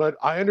yet, but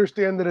I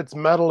understand that it's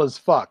metal as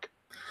fuck.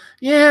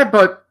 Yeah,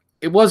 but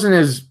it wasn't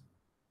as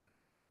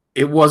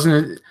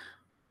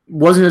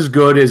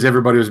good as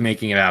everybody was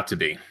making it out to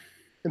be.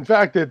 In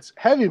fact, it's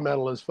heavy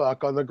metal as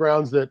fuck on the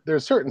grounds that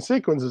there's certain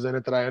sequences in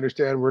it that I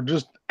understand were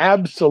just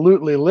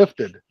absolutely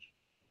lifted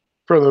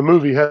from the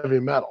movie Heavy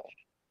Metal.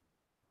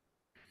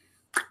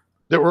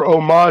 That were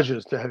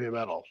homages to heavy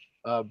metal.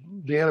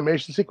 The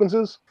animation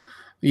sequences.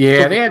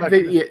 Yeah,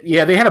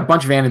 they had a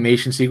bunch of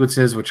animation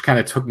sequences, which kind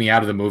of took me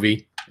out of the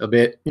movie a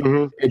bit.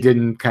 Mm-hmm. It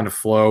didn't kind of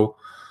flow.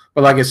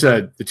 But like I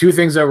said, the two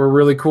things that were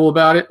really cool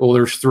about it, well,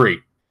 there's three.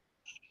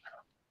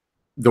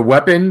 The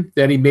weapon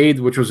that he made,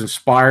 which was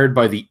inspired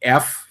by the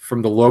F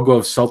from the logo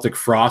of Celtic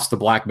Frost, the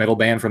black metal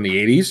band from the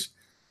 80s.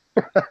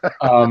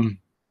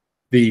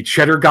 The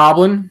Cheddar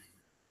Goblin.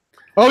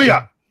 Oh,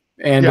 yeah.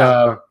 And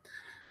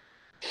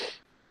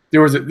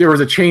there was a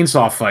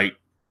chainsaw fight,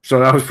 so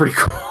that was pretty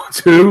cool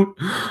too.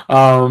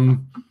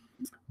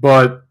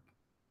 But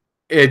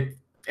it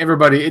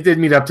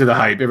didn't meet up to the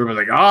hype.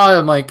 Everybody's like, oh,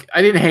 I'm like,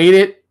 I didn't hate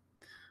it,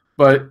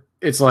 but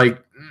it's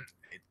like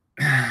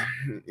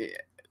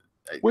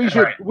we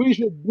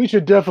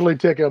should definitely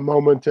take a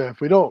moment to, if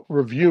we don't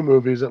review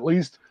movies, at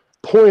least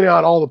point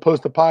out all the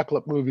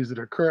post-apocalypse movies that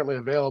are currently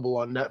available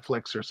on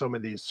Netflix or some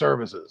of these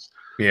services.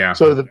 Yeah.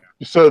 So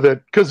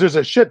that because there's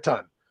a shit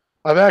ton.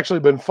 I've actually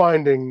been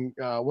finding,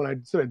 when I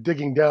started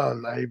digging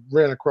down, I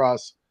ran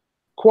across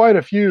quite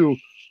a few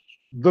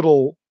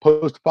little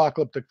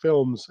post-apocalyptic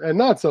films, and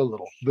not so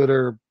little, that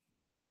are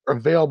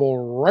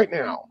available right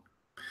now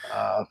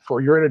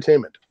for your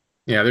entertainment.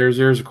 Yeah,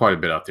 there's quite a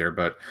bit out there,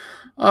 but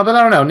I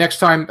don't know. Next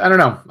time, I don't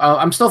know.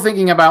 I'm still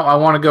thinking about. I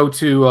want to go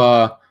to.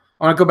 I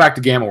want to go back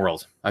to Gamma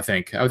World. I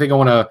think I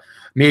want to.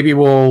 Maybe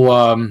we'll.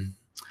 I don't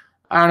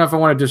know if I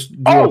want to just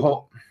do a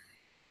whole.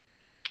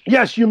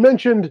 Yes, you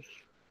mentioned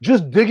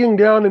just digging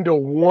down into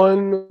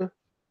one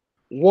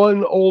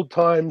old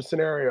time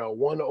scenario,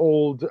 one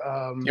old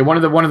one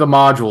of the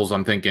modules.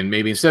 I'm thinking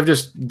maybe instead of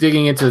just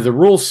digging into the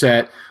rule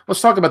set,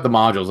 let's talk about the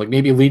modules. Like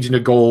maybe Legion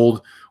of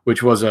Gold,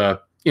 which was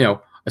a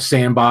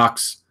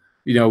sandbox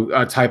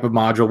type of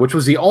module, which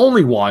was the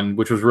only one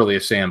which was really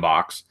a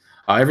sandbox.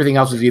 Everything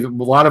else is either, a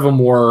lot of them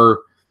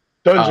were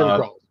dungeon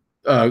crawls.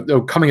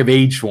 Coming of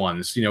age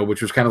ones,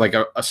 which was kind of like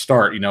a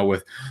start,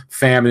 with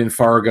Famine and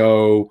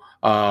Fargo,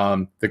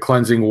 the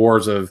Cleansing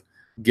Wars of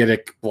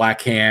Giddick,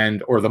 Black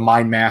Hand, or the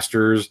Mind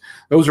Masters.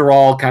 Those are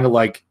all kind of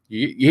like,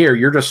 here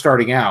you're just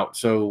starting out,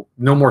 so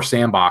no more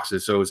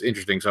sandboxes. So it's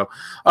interesting. So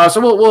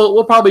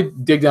we'll probably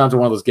dig down to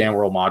one of those Gamma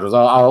World modules.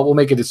 We'll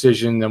make a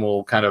decision, then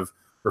we'll kind of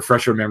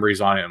refresh our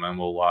memories on it, and then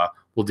we'll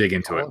dig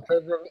into it.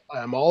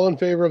 I'm all in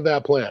favor of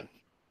that plan.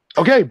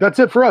 Okay, that's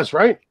it for us,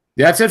 right?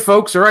 That's it,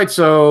 folks. All right,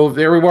 so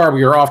there we are.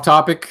 We are off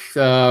topic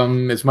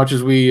as much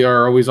as we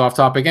are always off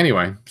topic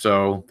anyway.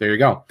 So there you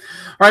go. All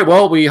right,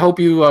 well, we hope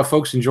you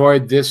folks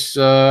enjoyed this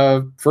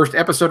first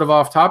episode of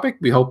Off Topic.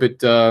 We hope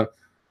it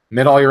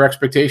met all your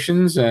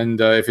expectations, and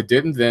if it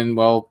didn't, then,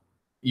 well,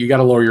 you got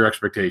to lower your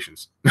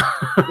expectations.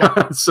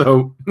 Yeah.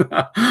 So,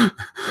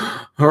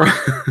 all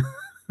right.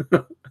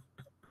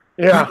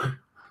 Yeah.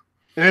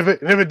 And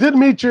if it didn't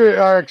meet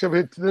our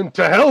expectations, then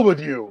to hell with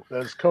you,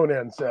 as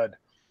Conan said.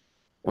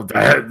 Well,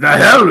 the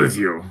hell with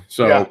you.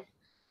 So, yeah. All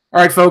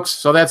right, folks.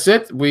 So that's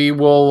it. We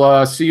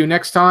will see you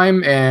next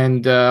time,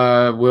 and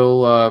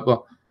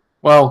we'll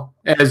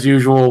as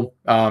usual.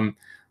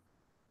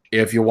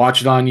 If you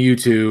watch it on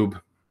YouTube,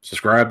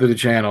 subscribe to the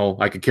channel.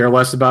 I could care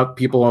less about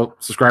people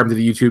subscribing to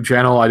the YouTube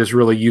channel. I just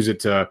really use it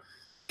to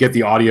get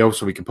the audio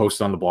so we can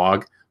post it on the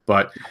blog.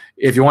 But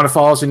if you want to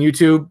follow us on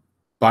YouTube,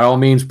 by all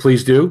means,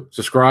 please do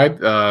subscribe.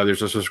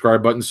 There's a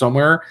subscribe button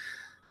somewhere.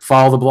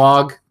 Follow the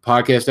blog,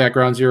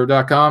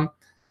 podcast@groundzero.com.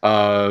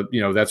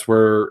 That's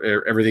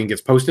where everything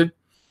gets posted.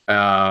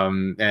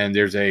 And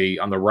there's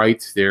on the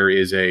right, there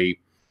is a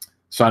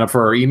sign up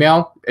for our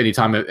email.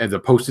 Anytime the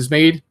post is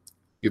made,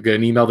 you'll get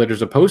an email that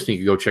there's a post and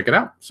you can go check it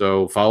out.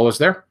 So follow us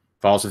there.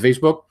 Follow us on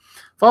Facebook.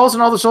 Follow us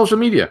on all the social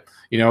media.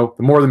 The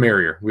more the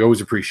merrier. We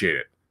always appreciate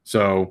it.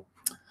 So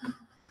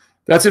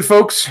that's it,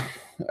 folks.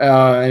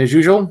 And as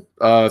usual,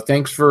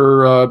 thanks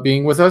for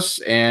being with us,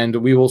 and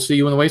we will see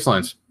you in the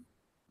wastelands.